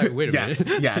 And I was like, wait a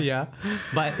minute. Yes. Yeah.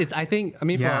 But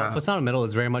for Sound of Metal,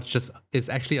 it's very much it's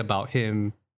actually about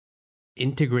him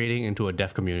integrating into a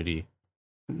deaf community.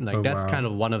 Like that's kind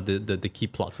of one of the key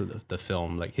plots of the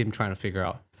film, like him trying to figure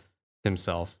out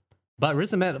himself. But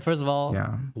Riz Ahmed, first of all,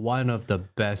 one of the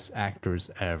best actors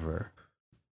ever.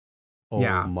 Oh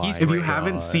my If you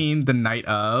haven't seen The Night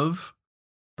Of,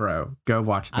 bro, go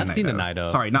watch I've seen The Night Of.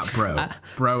 Sorry, not bro.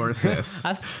 Bro or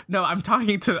sis. No, I'm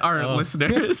talking to our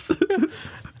listeners.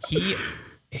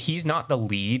 He's not the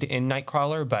lead in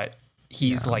Nightcrawler, but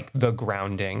he's like the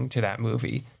grounding to that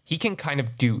movie. He can kind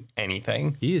of do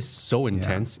anything. He is so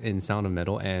intense in Sound of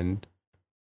Metal, and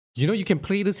you can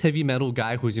play this heavy metal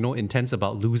guy who's intense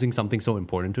about losing something so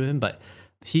important to him, but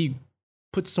he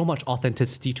puts so much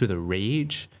authenticity to the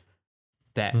rage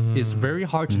that is very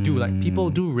hard to do. Like people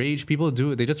do rage,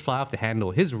 they just fly off the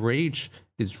handle. His rage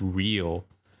is real.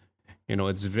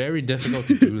 It's very difficult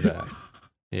to do that.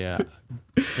 Yeah.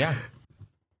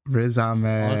 Riz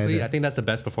Ahmed. Honestly, I think that's the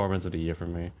best performance of the year for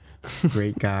me.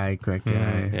 Great guy.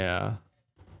 Yeah.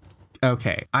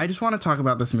 Okay, I just want to talk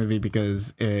about this movie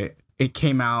because it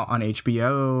came out on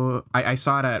HBO. I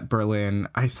saw it at Berlin.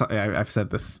 I've said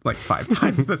this like 5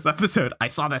 times this episode. I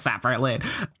saw this at Berlin.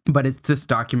 But it's this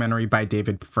documentary by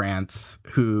David France,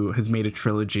 who has made a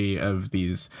trilogy of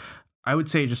these, I would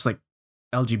say, just like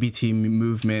LGBT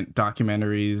movement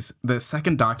documentaries. The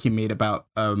second doc he made about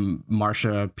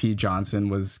Marsha P.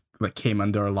 Johnson came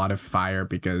under a lot of fire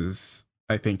because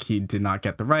I think he did not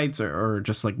get the rights or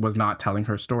just like was not telling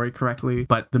her story correctly.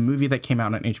 But the movie that came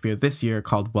out on HBO this year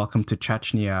called Welcome to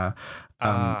Chechnya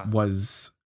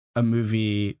was a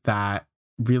movie that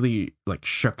really like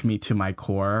shook me to my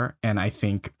core. And I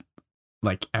think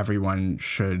like everyone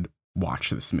should watch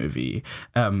this movie.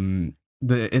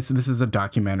 This is a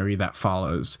documentary that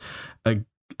follows a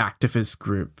activist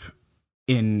group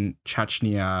in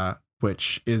Chechnya,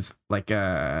 which is like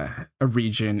a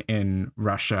region in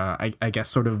Russia, I guess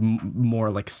sort of more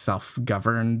like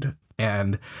self-governed.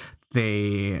 And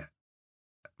they,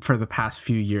 for the past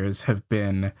few years, have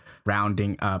been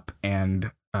rounding up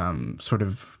and sort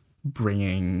of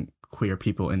bringing queer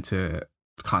people into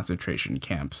concentration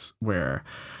camps where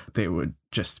they would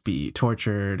just be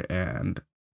tortured and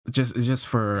just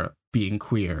for being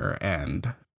queer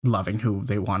and loving who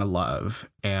they want to love.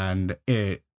 And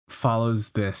it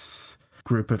follows this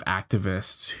group of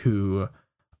activists who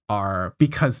are,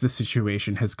 because the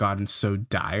situation has gotten so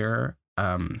dire,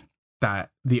 that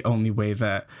the only way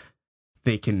that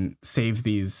they can save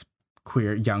these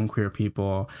young queer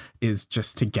people is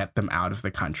just to get them out of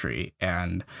the country.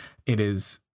 And it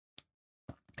is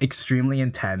extremely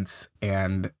intense,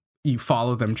 and you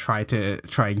follow them trying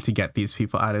to get these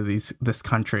people out of this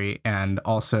country. And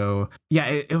also, yeah,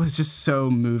 it was just so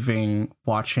moving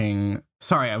watching.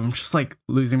 Sorry, I'm just like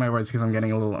losing my words because I'm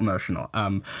getting a little emotional.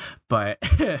 But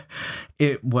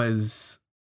it was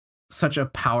such a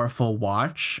powerful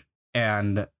watch.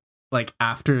 And like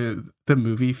after the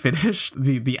movie finished,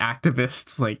 the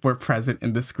activists like were present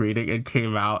in the screening and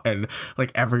came out, and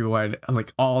like everyone,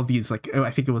 like all these, like I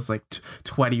think it was like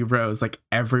 20 rows, like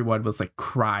everyone was like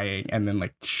crying and then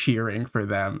like cheering for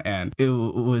them, and it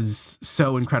was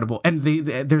so incredible. And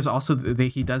there's also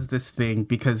he does this thing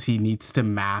because he needs to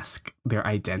mask their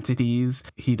identities.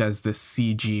 He does this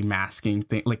CG masking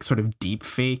thing, like sort of deep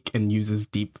fake, and uses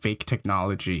deep fake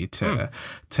technology to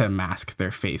mask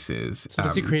their faces. So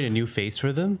does he create a new face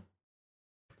for them?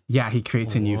 Yeah, he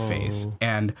creates a new face.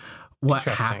 And what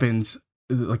happens,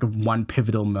 like one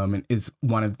pivotal moment, is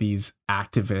one of these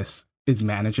activists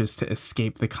manages to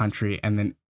escape the country and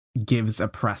then gives a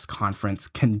press conference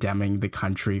condemning the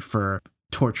country for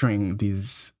torturing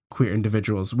these queer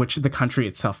individuals, which the country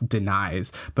itself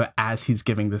denies. But as he's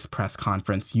giving this press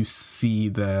conference, you see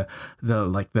the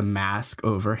mask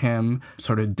over him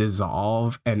sort of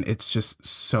dissolve, and it's just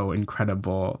so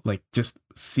incredible, like just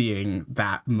seeing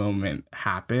that moment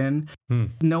happen.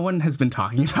 No one has been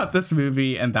talking about this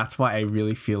movie, and that's why I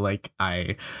really feel like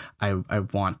I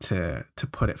want to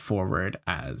put it forward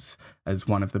as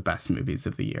one of the best movies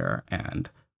of the year, and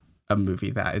a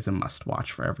movie that is a must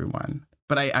watch for everyone.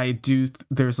 But I do,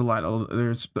 there's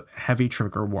heavy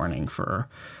trigger warning for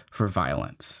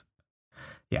violence.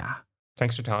 Yeah.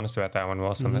 Thanks for telling us about that one,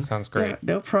 Wilson. That sounds great. Yeah,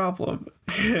 no problem.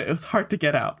 It was hard to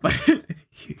get out, but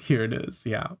here it is.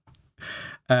 Yeah.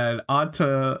 And on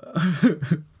to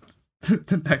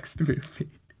the next movie.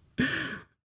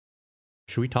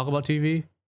 Should we talk about TV?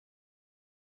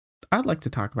 I'd like to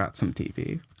talk about some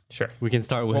TV. Sure. We can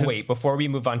start with... Well, wait, before we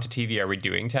move on to TV, are we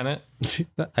doing Tenet?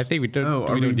 I think we don't. Oh,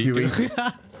 are we doing...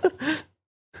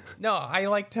 No, I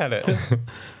like Tenet.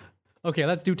 Okay,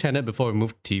 let's do Tenet before we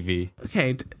move to TV.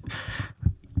 Okay,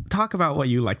 talk about what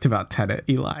you liked about Tenet,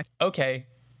 Eli. Okay.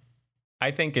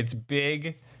 I think it's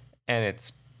big, and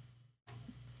it's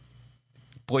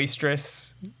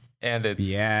boisterous, and it's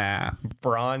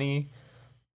brawny,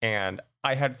 and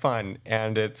I had fun,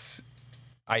 and it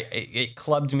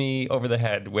clubbed me over the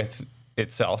head with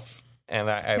itself, and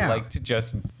I liked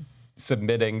just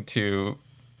submitting to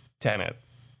Tenet.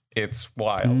 It's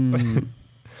wild.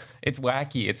 It's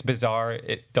wacky. It's bizarre.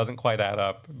 It doesn't quite add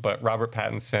up, but Robert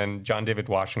Pattinson, John David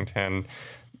Washington,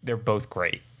 they're both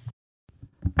great.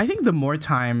 I think the more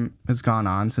time has gone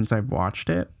on since I've watched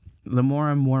it, the more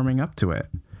I'm warming up to it.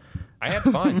 I had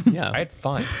fun. Yeah. I had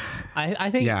fun.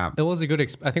 I think it was a good... I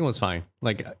think it was fine.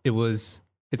 Like,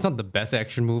 it's not the best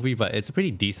action movie, but it's a pretty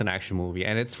decent action movie.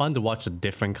 And it's fun to watch a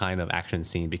different kind of action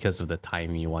scene because of the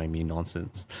timey-wimey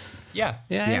nonsense. Yeah.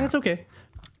 Yeah, it's okay.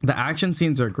 The action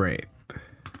scenes are great.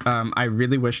 I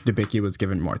really wish Debicki was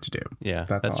given more to do. Yeah,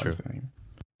 that's all true. I'm saying.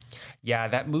 Yeah,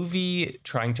 that movie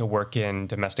trying to work in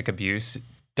domestic abuse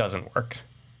doesn't work.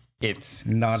 It's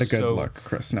not a good look,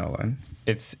 Chris Nolan.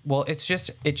 It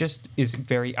just is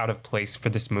very out of place for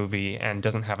this movie and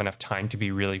doesn't have enough time to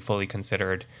be really fully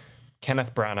considered.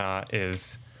 Kenneth Branagh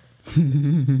is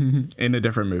in a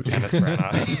different movie. Kenneth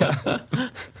Branagh.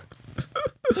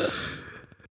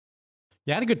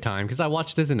 Yeah, I had a good time because I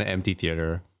watched this in an empty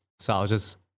theater. So I was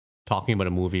just talking about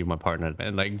a movie with my partner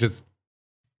and like just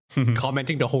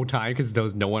commenting the whole time because there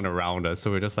was no one around us.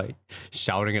 So we're just like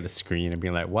shouting at the screen and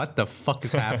being like, what the fuck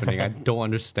is happening? I don't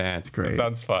understand. It's great. That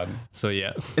sounds fun. So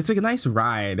yeah. It's like a nice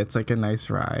ride. It's like a nice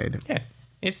ride. Yeah.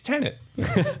 It's Tenet.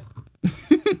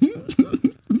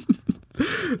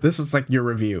 This is like your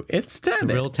review. It's Tenet.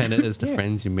 The real Tenet is the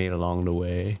friends you made along the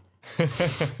way.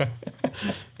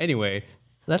 Anyway,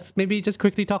 let's maybe just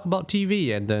quickly talk about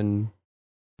TV and then...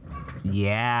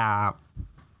 Yeah.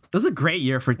 It was a great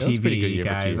year for TV,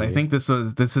 guys. For TV. I think this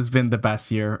has been the best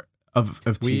year of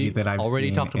TV that I've seen. We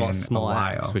already talked about Small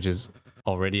Axe, which is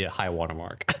already a high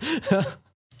watermark.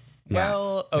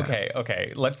 Well,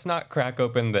 okay. Let's not crack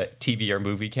open the TV or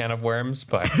movie can of worms,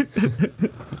 but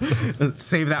let's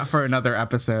save that for another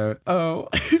episode. Oh.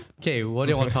 Okay, what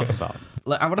do you want to talk about?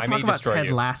 I want to talk about Ted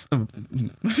Lasso.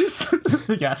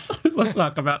 Yes, let's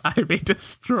talk about I May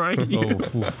Destroy You.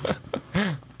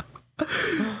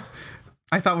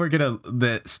 I thought we are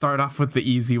gonna start off with the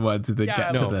easy ones and then Yeah,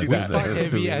 get no, to the, we that. start the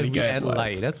heavy really and we good end ones.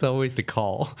 light. That's always the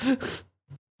call.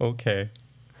 Okay.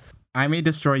 I May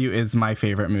Destroy You is my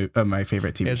favorite my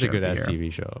favorite TV It's show. a good of ass the year.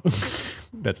 TV show.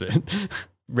 That's it.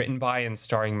 Written by and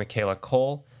starring Michaela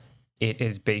Cole. It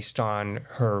is based on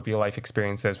her real life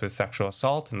experiences with sexual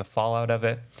assault and the fallout of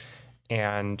it.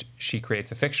 And she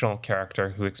creates a fictional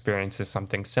character who experiences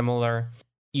something similar.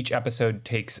 Each episode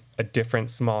takes a different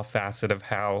small facet of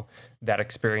how that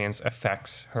experience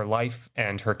affects her life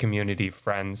and her community of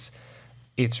friends.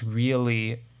 It's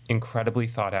really incredibly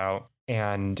thought out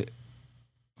and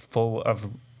full of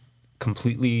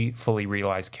completely fully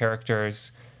realized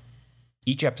characters.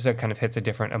 Each episode kind of hits a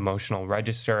different emotional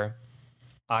register.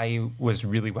 I was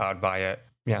really wowed by it.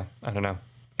 Yeah, I don't know.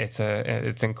 It's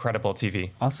incredible TV.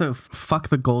 Also, fuck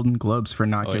the Golden Globes for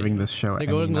not giving yeah. this show The any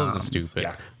Golden Globes noms. is stupid.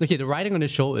 Yeah. Okay, the writing on the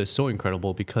show is so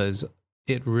incredible because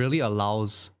it really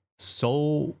allows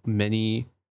so many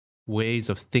ways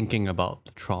of thinking about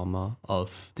the trauma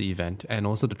of the event and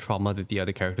also the trauma that the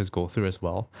other characters go through as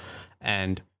well.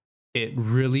 And it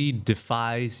really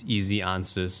defies easy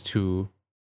answers to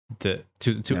No.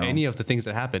 any of the things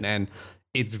that happen. And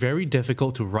it's very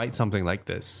difficult to write something like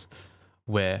this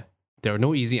where there are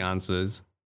no easy answers.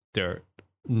 There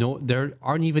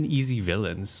aren't even easy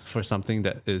villains for something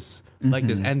that is like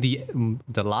this. And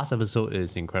the last episode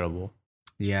is incredible.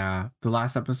 Yeah, the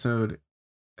last episode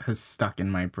has stuck in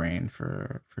my brain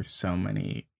for so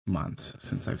many months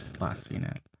since I've last seen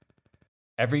it.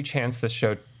 Every chance this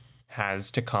show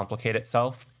has to complicate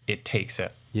itself, it takes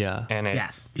it. Yeah. And it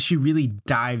Yes, she really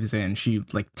dives in. She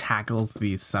like tackles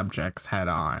these subjects head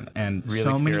on, and Really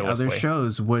so many other fearlessly.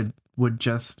 shows would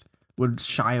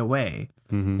shy away,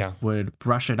 yeah. would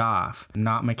brush it off.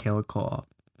 Not Michaela Cole.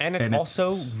 And it's And also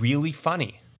it's- really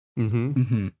funny.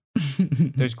 Mm-hmm.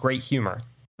 There's great humor.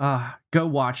 Go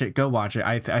watch it. Go watch it.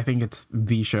 I think it's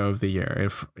the show of the year.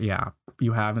 If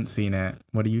you haven't seen it,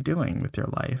 what are you doing with your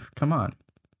life? Come on.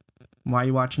 Why are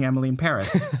you watching Emily in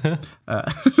Paris?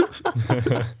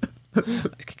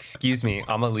 Excuse me,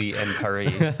 Amelie in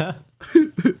Paris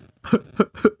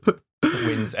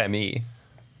wins Emmy.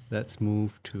 Let's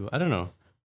move to, I don't know.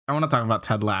 I want to talk about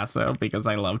Ted Lasso because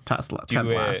I love Ted Do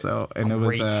it. Lasso, and it was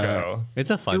Great show. It's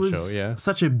a fun it was show, yeah.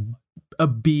 such a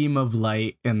beam of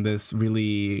light in this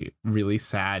really really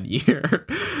sad year.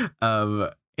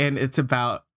 And it's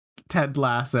about Ted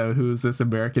Lasso, who's this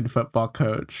American football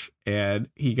coach, and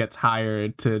he gets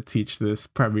hired to teach this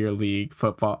Premier League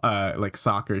football like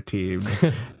soccer team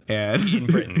and In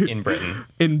Britain.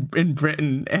 in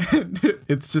Britain, and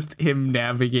it's just him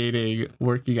navigating,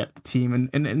 working at the team,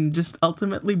 and just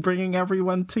ultimately bringing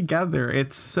everyone together.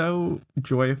 It's so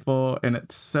joyful, and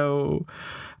it's so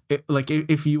like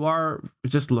if you are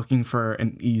just looking for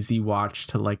an easy watch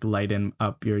to like lighten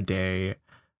up your day,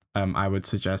 I would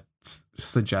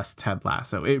suggest Ted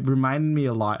Lasso. It reminded me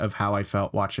a lot of how I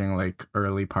felt watching like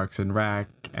early Parks and Rec,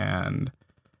 and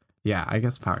yeah, I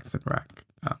guess Parks and Rec.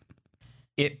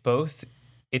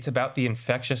 It's about the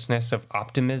infectiousness of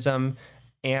optimism,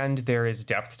 and there is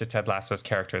depth to Ted Lasso's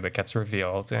character that gets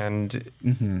revealed, and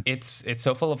it's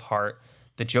so full of heart.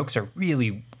 The jokes are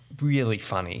really, really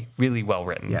funny, really well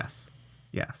written. Yes.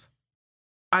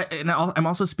 I'm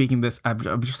also speaking this.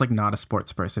 I'm just like not a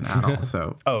sports person at all.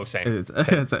 So Oh, same. it's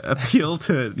an appeal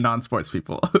to non-sports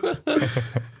people.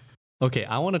 Okay,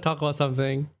 I want to talk about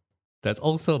something that's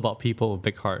also about people with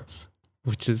big hearts,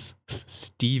 which is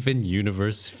Steven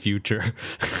Universe Future.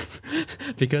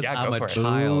 Because Yeah, I'm go a for it.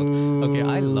 child. Okay,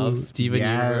 I love Steven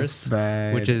Yes, Universe,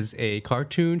 babe. which is a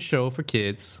cartoon show for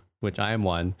kids, which I am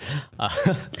one.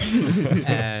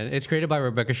 And it's created by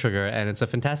Rebecca Sugar, and it's a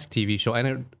fantastic TV show.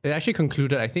 And it actually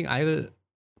concluded, I think, either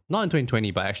not in 2020,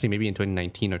 but actually maybe in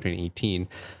 2019 or 2018.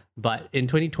 But in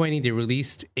 2020, they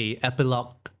released a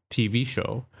epilogue TV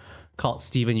show called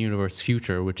Steven Universe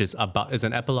Future, which is it's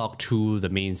an epilogue to the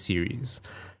main series.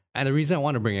 And the reason I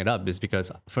want to bring it up is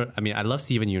because I love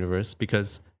Steven Universe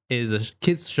because it is a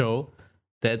kids show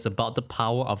that's about the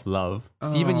power of love.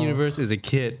 Steven Universe is a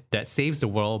kid that saves the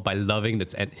world by loving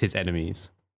his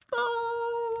enemies.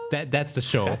 That's the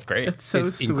show. That's great. It's so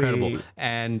It's sweet. incredible.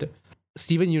 And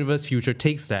Steven Universe Future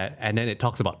takes that and then it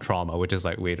talks about trauma, which is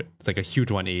it's like a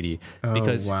huge 180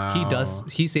 because wow.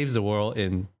 he saves the world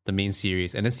in the main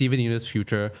series, and then Steven Universe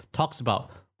Future talks about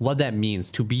what that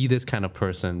means to be this kind of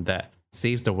person that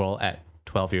saves the world at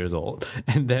 12 years old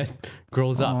and then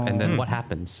grows up, and then what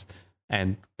happens,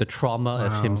 and the trauma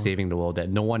of him saving the world that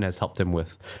no one has helped him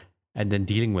with, and then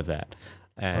dealing with that.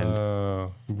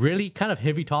 And really kind of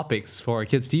heavy topics for a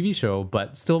kids TV show,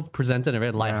 but still presented in a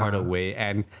very lighthearted way,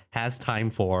 and has time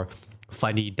for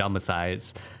funny dumb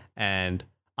asides. And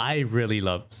I really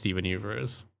love Steven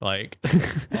Universe. Like,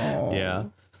 Oh. yeah.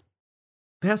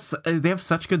 They have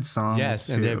such good songs. Yes,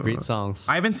 and they have too. great songs.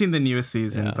 I haven't seen the newest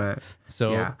season, Yeah. but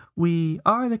So yeah. We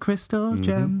are the crystal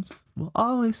gems. We'll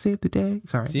always save the day.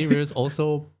 Sorry. Steven Universe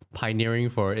also pioneering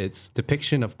for its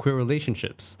depiction of queer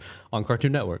relationships on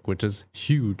Cartoon Network, which is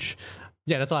huge.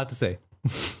 Yeah, that's all I have to say.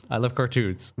 I love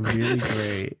cartoons. Really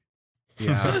great.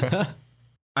 Yeah.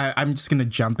 I'm just going to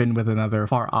jump in with another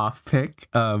far off pick,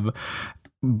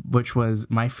 which was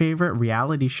my favorite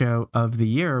reality show of the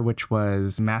year, which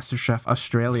was MasterChef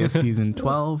Australia season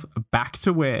 12, Back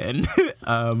to Win.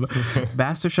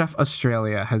 MasterChef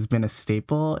Australia has been a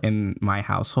staple in my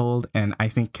household and I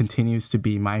think continues to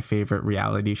be my favorite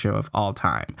reality show of all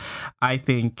time. I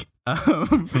think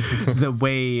the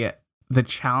way the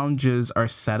challenges are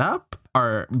set up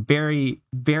are very,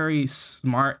 very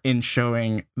smart in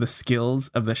showing the skills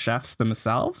of the chefs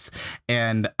themselves.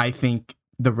 And I think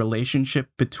the relationship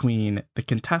between the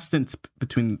contestants,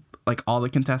 between like all the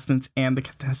contestants and the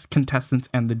contestants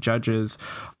and the judges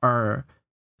are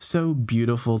so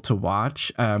beautiful to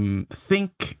watch.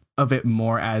 Think of it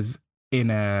more as in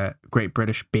a Great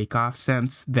British Bake Off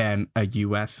sense than a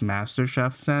US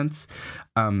MasterChef sense.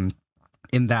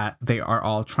 In that they are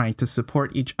all trying to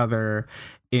support each other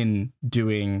in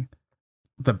doing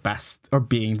the best or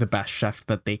being the best chef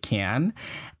that they can.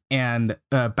 And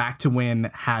Back to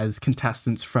Win has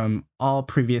contestants from all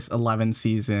previous 11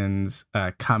 seasons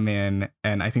come in.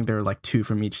 And I think there are like 2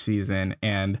 from each season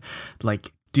and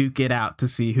like duke it out to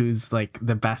see who's like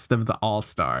the best of the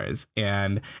all-stars.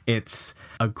 And it's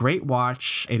a great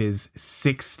watch. It is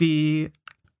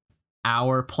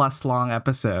 60-hour-plus long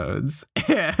episodes.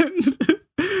 And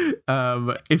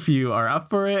if you are up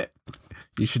for it,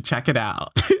 you should check it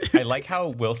out. I like how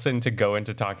Wilson, to go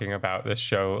into talking about this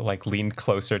show, like leaned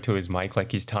closer to his mic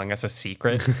like he's telling us a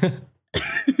secret.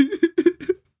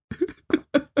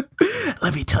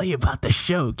 Let me tell you about the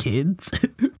show, kids.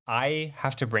 I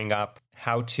have to bring up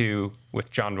How To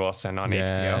with John Wilson on HBO.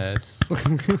 Yes.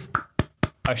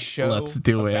 A show Let's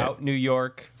do it. about New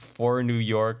York, for New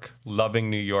York, loving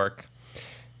New York.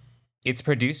 It's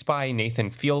produced by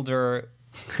Nathan Fielder,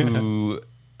 who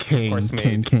King.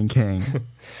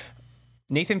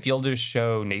 Nathan Fielder's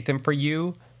show, Nathan For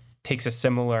You, takes a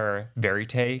similar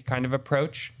verite kind of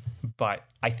approach, but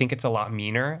I think it's a lot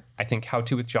meaner. I think How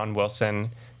To with John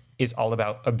Wilson is all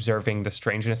about observing the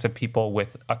strangeness of people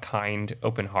with a kind,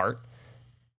 open heart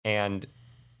and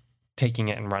taking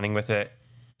it and running with it.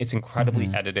 It's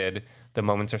incredibly edited. The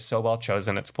moments are so well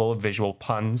chosen. It's full of visual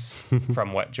puns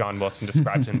from what John Wilson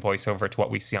describes in voiceover to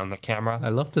what we see on the camera. I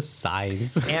love the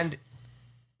signs. And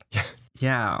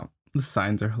Yeah, the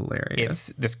signs are hilarious.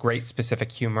 it's this great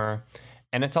specific humor.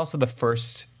 And it's also the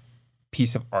first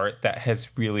piece of art that has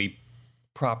really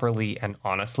properly and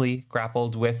honestly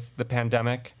grappled with the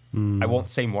pandemic. I won't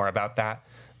say more about that,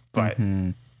 but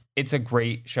it's a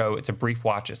great show. It's a brief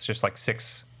watch. It's just like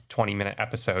 6 20-minute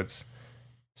episodes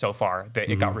so far that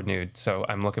it got renewed. So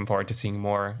I'm looking forward to seeing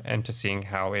more and to seeing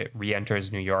how it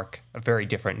re-enters New York, a very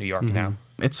different New York now.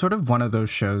 It's sort of one of those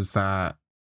shows that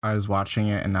I was watching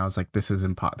it and I was like, this was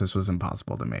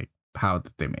impossible to make. How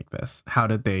did they make this? How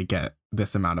did they get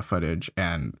this amount of footage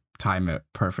and time it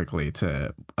perfectly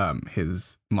to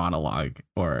his monologue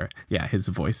or his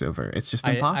voiceover? It's just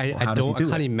impossible. How does he do I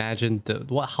can't it? imagine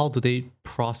how do they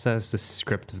process the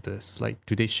script of this? Like,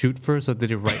 do they shoot first or do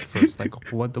they write first?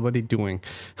 Like, what are they doing?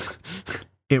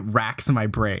 It racks my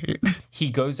brain. He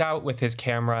goes out with his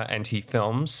camera and he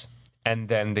films, and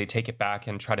then they take it back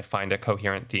and try to find a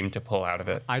coherent theme to pull out of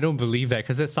it. I don't believe that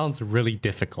because it sounds really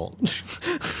difficult.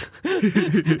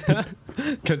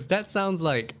 Because that sounds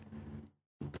like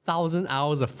 1,000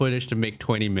 hours of footage to make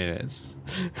 20 minutes.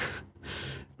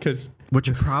 Because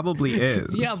Which probably is.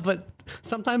 yeah, but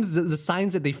sometimes the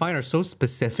signs that they find are so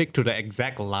specific to the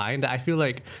exact line that I feel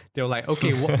like they're like,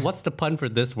 okay, what's the pun for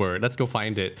this word? Let's go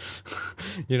find it.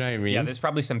 You know what I mean? Yeah, there's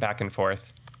probably some back and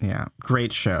forth. Yeah.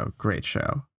 Great show. Great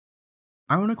show.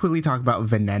 I want to quickly talk about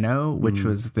Veneno, which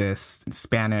was this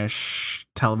Spanish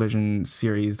television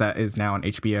series that is now on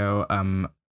HBO,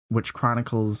 which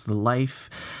chronicles the life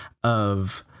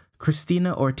of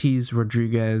Cristina Ortiz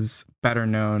Rodriguez, better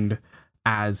known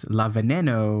as La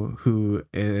Veneno, who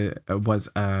was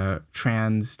a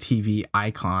trans TV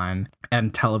icon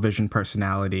and television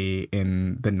personality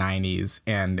in the 90s.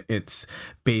 And it's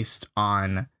based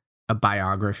on a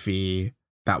biography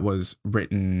that was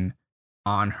written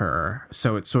on her.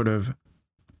 So it sort of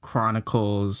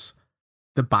chronicles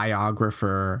the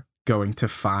biographer going to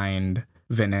find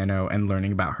Veneno and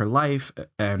learning about her life.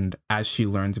 And as she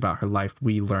learns about her life,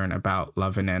 we learn about La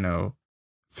Veneno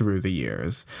through the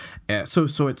years.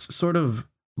 So it's sort of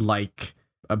like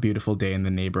A Beautiful Day in the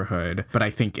Neighborhood, but I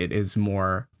think it is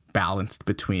more balanced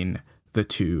between the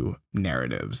two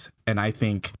narratives. And I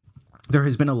think there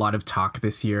has been a lot of talk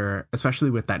this year, especially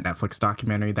with that Netflix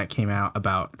documentary that came out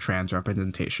about trans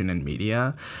representation in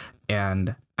media.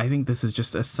 And I think this is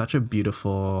just such a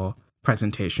beautiful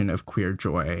presentation of queer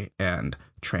joy and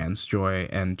trans joy,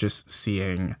 and just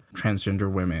seeing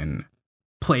transgender women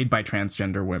played by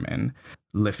transgender women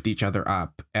lift each other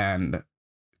up and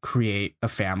create a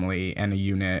family and a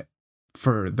unit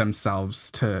for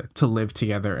themselves to live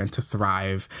together and to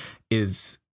thrive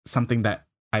is something that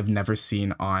I've never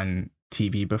seen on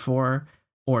TV before,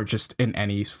 or just in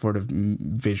any sort of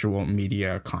visual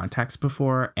media context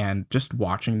before. And just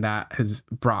watching that has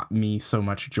brought me so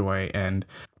much joy, and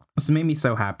it's made me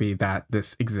so happy that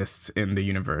this exists in the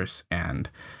universe, and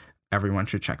everyone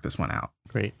should check this one out.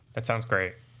 Great. That sounds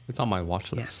great. It's on my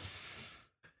watch list.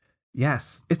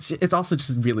 Yes. It's also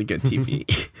just really good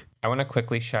TV. I want to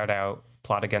quickly shout out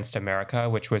Plot Against America,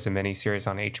 which was a miniseries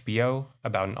on HBO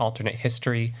about an alternate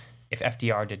history if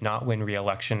FDR did not win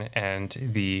re-election and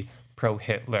the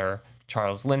pro-Hitler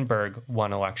Charles Lindbergh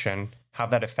won election, how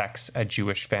that affects a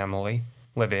Jewish family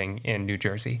living in New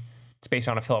Jersey. It's based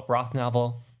on a Philip Roth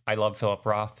novel. I love Philip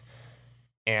Roth,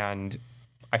 and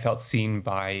I felt seen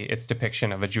by its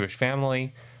depiction of a Jewish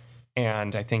family,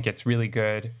 and I think it's really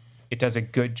good. It does a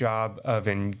good job of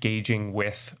engaging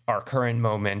with our current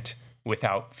moment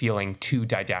without feeling too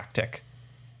didactic.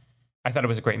 I thought it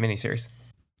was a great miniseries.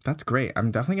 That's great.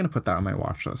 I'm definitely going to put that on my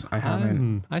watch list. I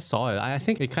haven't. I saw it. I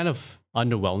think it kind of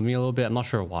underwhelmed me a little bit. I'm not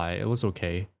sure why. It was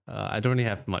okay. I don't really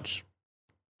have much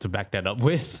to back that up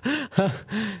with.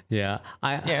 Yeah,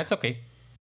 it's okay.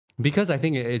 Because I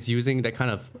think it's using that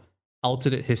kind of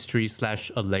alternate history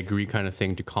 / allegory kind of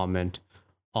thing to comment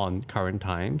on current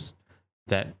times,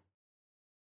 that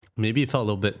maybe it felt a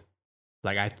little bit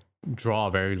like I draw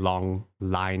a very long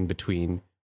line between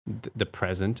the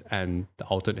present and the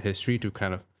alternate history to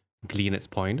kind of glean its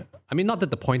point. I mean, not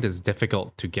that the point is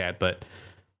difficult to get, but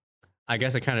I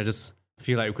guess I kind of just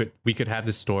feel like we could have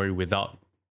this story without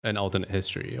an alternate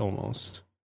history almost.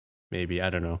 Maybe, I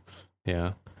don't know.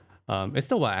 Yeah. It's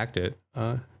still well acted.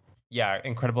 Yeah,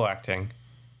 incredible acting.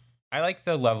 I like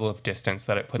the level of distance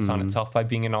that it puts on itself by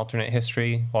being an alternate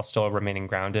history while still remaining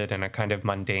grounded in a kind of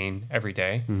mundane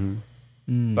everyday.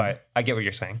 But I get what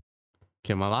you're saying.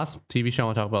 Okay, my last TV show I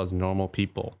want to talk about is Normal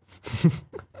People.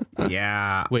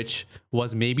 Yeah. Which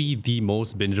was maybe the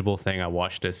most bingeable thing I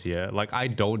watched this year. Like, I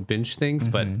don't binge things,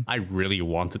 but I really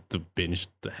wanted to binge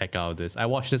the heck out of this. I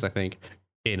watched this, I think,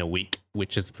 in a week,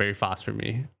 which is very fast for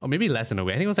me. Or maybe less than a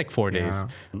week. I think it was like 4 days.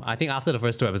 I think after the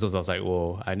first 2 episodes, I was like,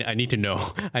 whoa, I need to know.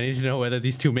 I need to know whether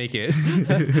these two make it.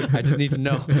 I just need to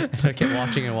know. And I kept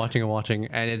watching and watching and watching.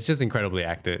 And it's just incredibly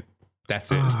acted.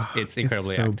 That's it. It's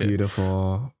incredibly so acted.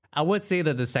 Beautiful. I would say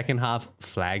that the second half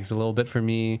flags a little bit for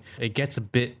me. It gets a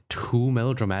bit too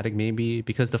melodramatic maybe,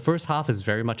 because the first half is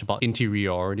very much about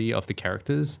interiority of the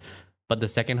characters, but the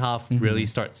second half really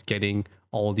starts getting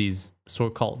all these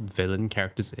so-called villain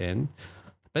characters in.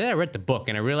 But then I read the book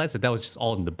and I realized that was just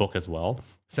all in the book as well.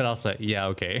 So I was like, yeah,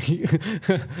 okay.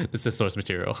 This is source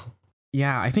material.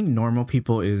 Yeah, I think Normal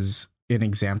People is an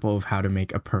example of how to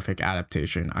make a perfect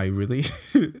adaptation. I really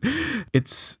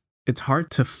it's hard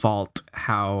to fault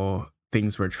how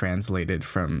things were translated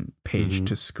from page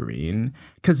to screen,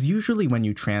 because usually when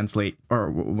you translate or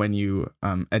when you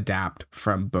adapt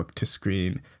from book to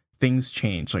screen, things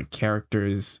change, like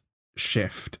characters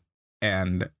shift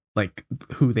and like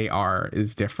who they are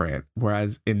is different.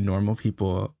 Whereas in Normal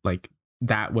People, like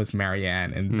that was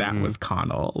Marianne and that was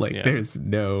Connell. Like there's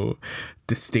no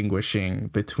distinguishing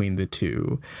between the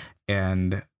two.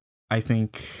 And I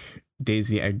think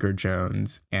Daisy Edgar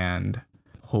Jones and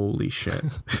holy shit.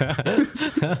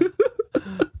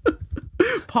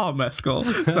 Paul Mescal.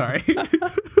 Sorry.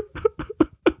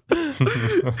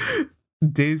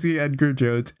 Daisy Edgar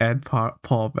Jones and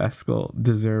Paul Mescal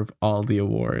deserve all the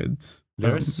awards.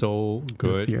 They're so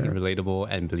good and relatable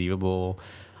and believable.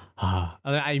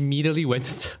 I immediately went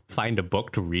to find a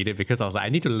book to read it because I was like, I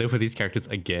need to live with these characters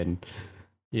again.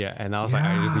 Yeah, and I was like,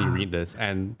 I just need to read this.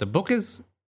 And the book is,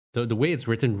 the way it's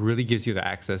written really gives you the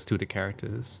access to the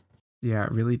characters. Yeah,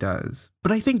 it really does.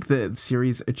 But I think the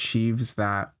series achieves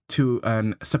that to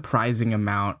a surprising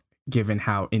amount, given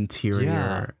how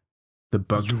interior the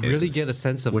book is. You really get a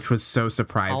sense of which was so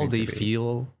surprising how they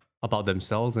feel about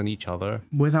themselves and each other.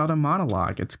 Without a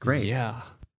monologue. It's great. Yeah.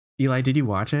 Eli, did you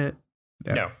watch it?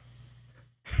 No.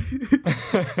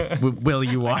 Will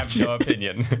you watch it? I have no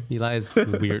opinion. Eli's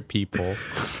weird people.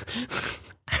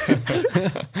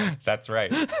 That's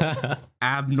right.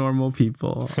 Abnormal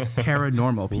people,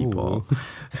 paranormal people.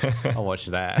 I'll watch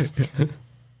that.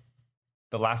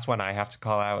 The last one I have to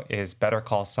call out is Better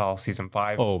Call Saul season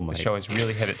 5. Oh my The show has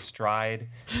really hit its stride.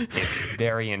 It's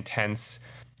very intense.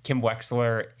 Kim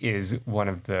Wexler is one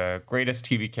of the greatest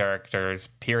TV characters,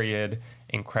 period.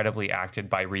 Incredibly acted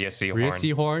by Rhea Seehorn. Rhea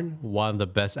Seehorn, one of the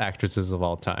best actresses of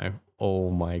all time. Oh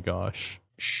my gosh.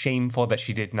 Shameful that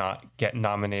she did not get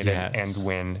nominated Yes. and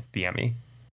win the Emmy.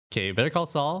 Okay, Better Call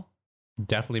Saul,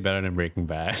 definitely better than Breaking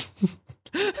Bad.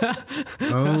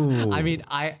 Oh, I mean,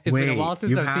 it's been a wait, while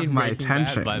since you I've have seen my Breaking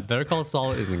attention. Bad, but Better Call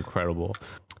Saul is incredible.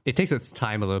 It takes its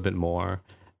time a little bit more,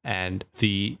 and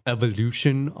the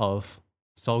evolution of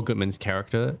Saul Goodman's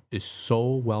character is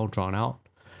so well drawn out.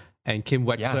 And Kim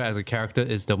Wexler Yeah. as a character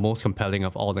is the most compelling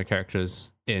of all the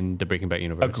characters in the Breaking Bad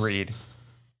universe.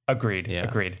 Agreed. Yeah.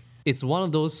 Agreed. It's one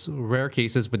of those rare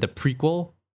cases where the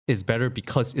prequel is better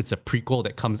because it's a prequel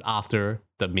that comes after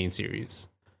the main series.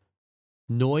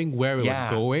 Knowing where we Yeah.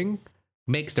 were going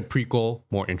makes the prequel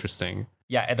more interesting.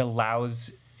 Yeah,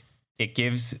 it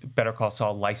gives Better Call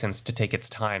Saul license to take its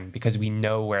time because we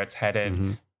know where it's headed.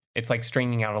 Mm-hmm. It's like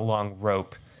stringing out a long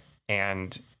rope,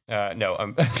 and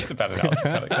it's a bad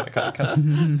analogy. Cut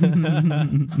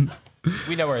it.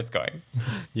 We know where it's going.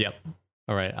 Yep.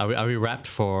 All right. Are we wrapped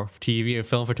for TV and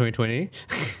film for 2020?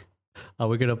 Are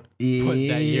we gonna put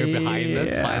that year behind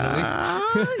us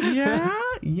finally?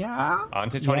 yeah. On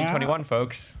to 2021,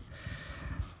 folks.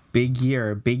 Big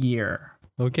year.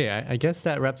 Okay, I guess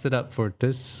that wraps it up for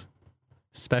this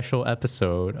special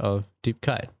episode of Deep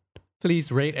Cut.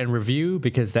 Please rate and review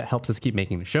because that helps us keep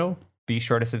making the show. Be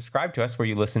sure to subscribe to us where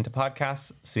you listen to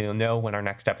podcasts so you'll know when our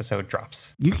next episode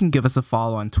drops. You can give us a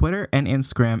follow on Twitter and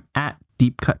Instagram at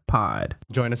DeepCutPod.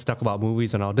 Join us to talk about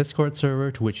movies on our Discord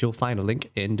server, to which you'll find a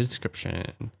link in the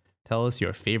description. Tell us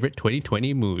your favorite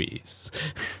 2020 movies.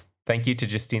 Thank you to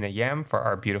Justina Yam for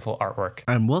our beautiful artwork.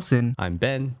 I'm Wilson. I'm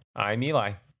Ben. I'm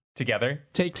Eli. Together.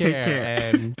 Take Take care.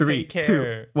 care. And 3, Take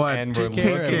care. 2, 1. And we're Take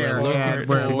looking care. And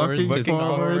we're looking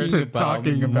forward to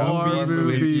talking about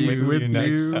movies with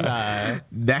you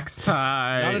next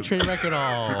time. Not a train wreck at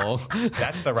all.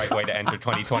 That's the right way to enter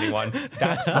 2021.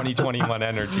 That's 2021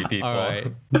 energy, people. All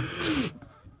right.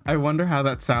 I wonder how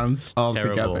that sounds all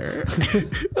Terrible.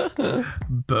 together.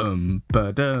 Boom,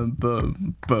 ba-dum,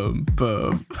 boom, boom,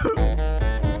 boom.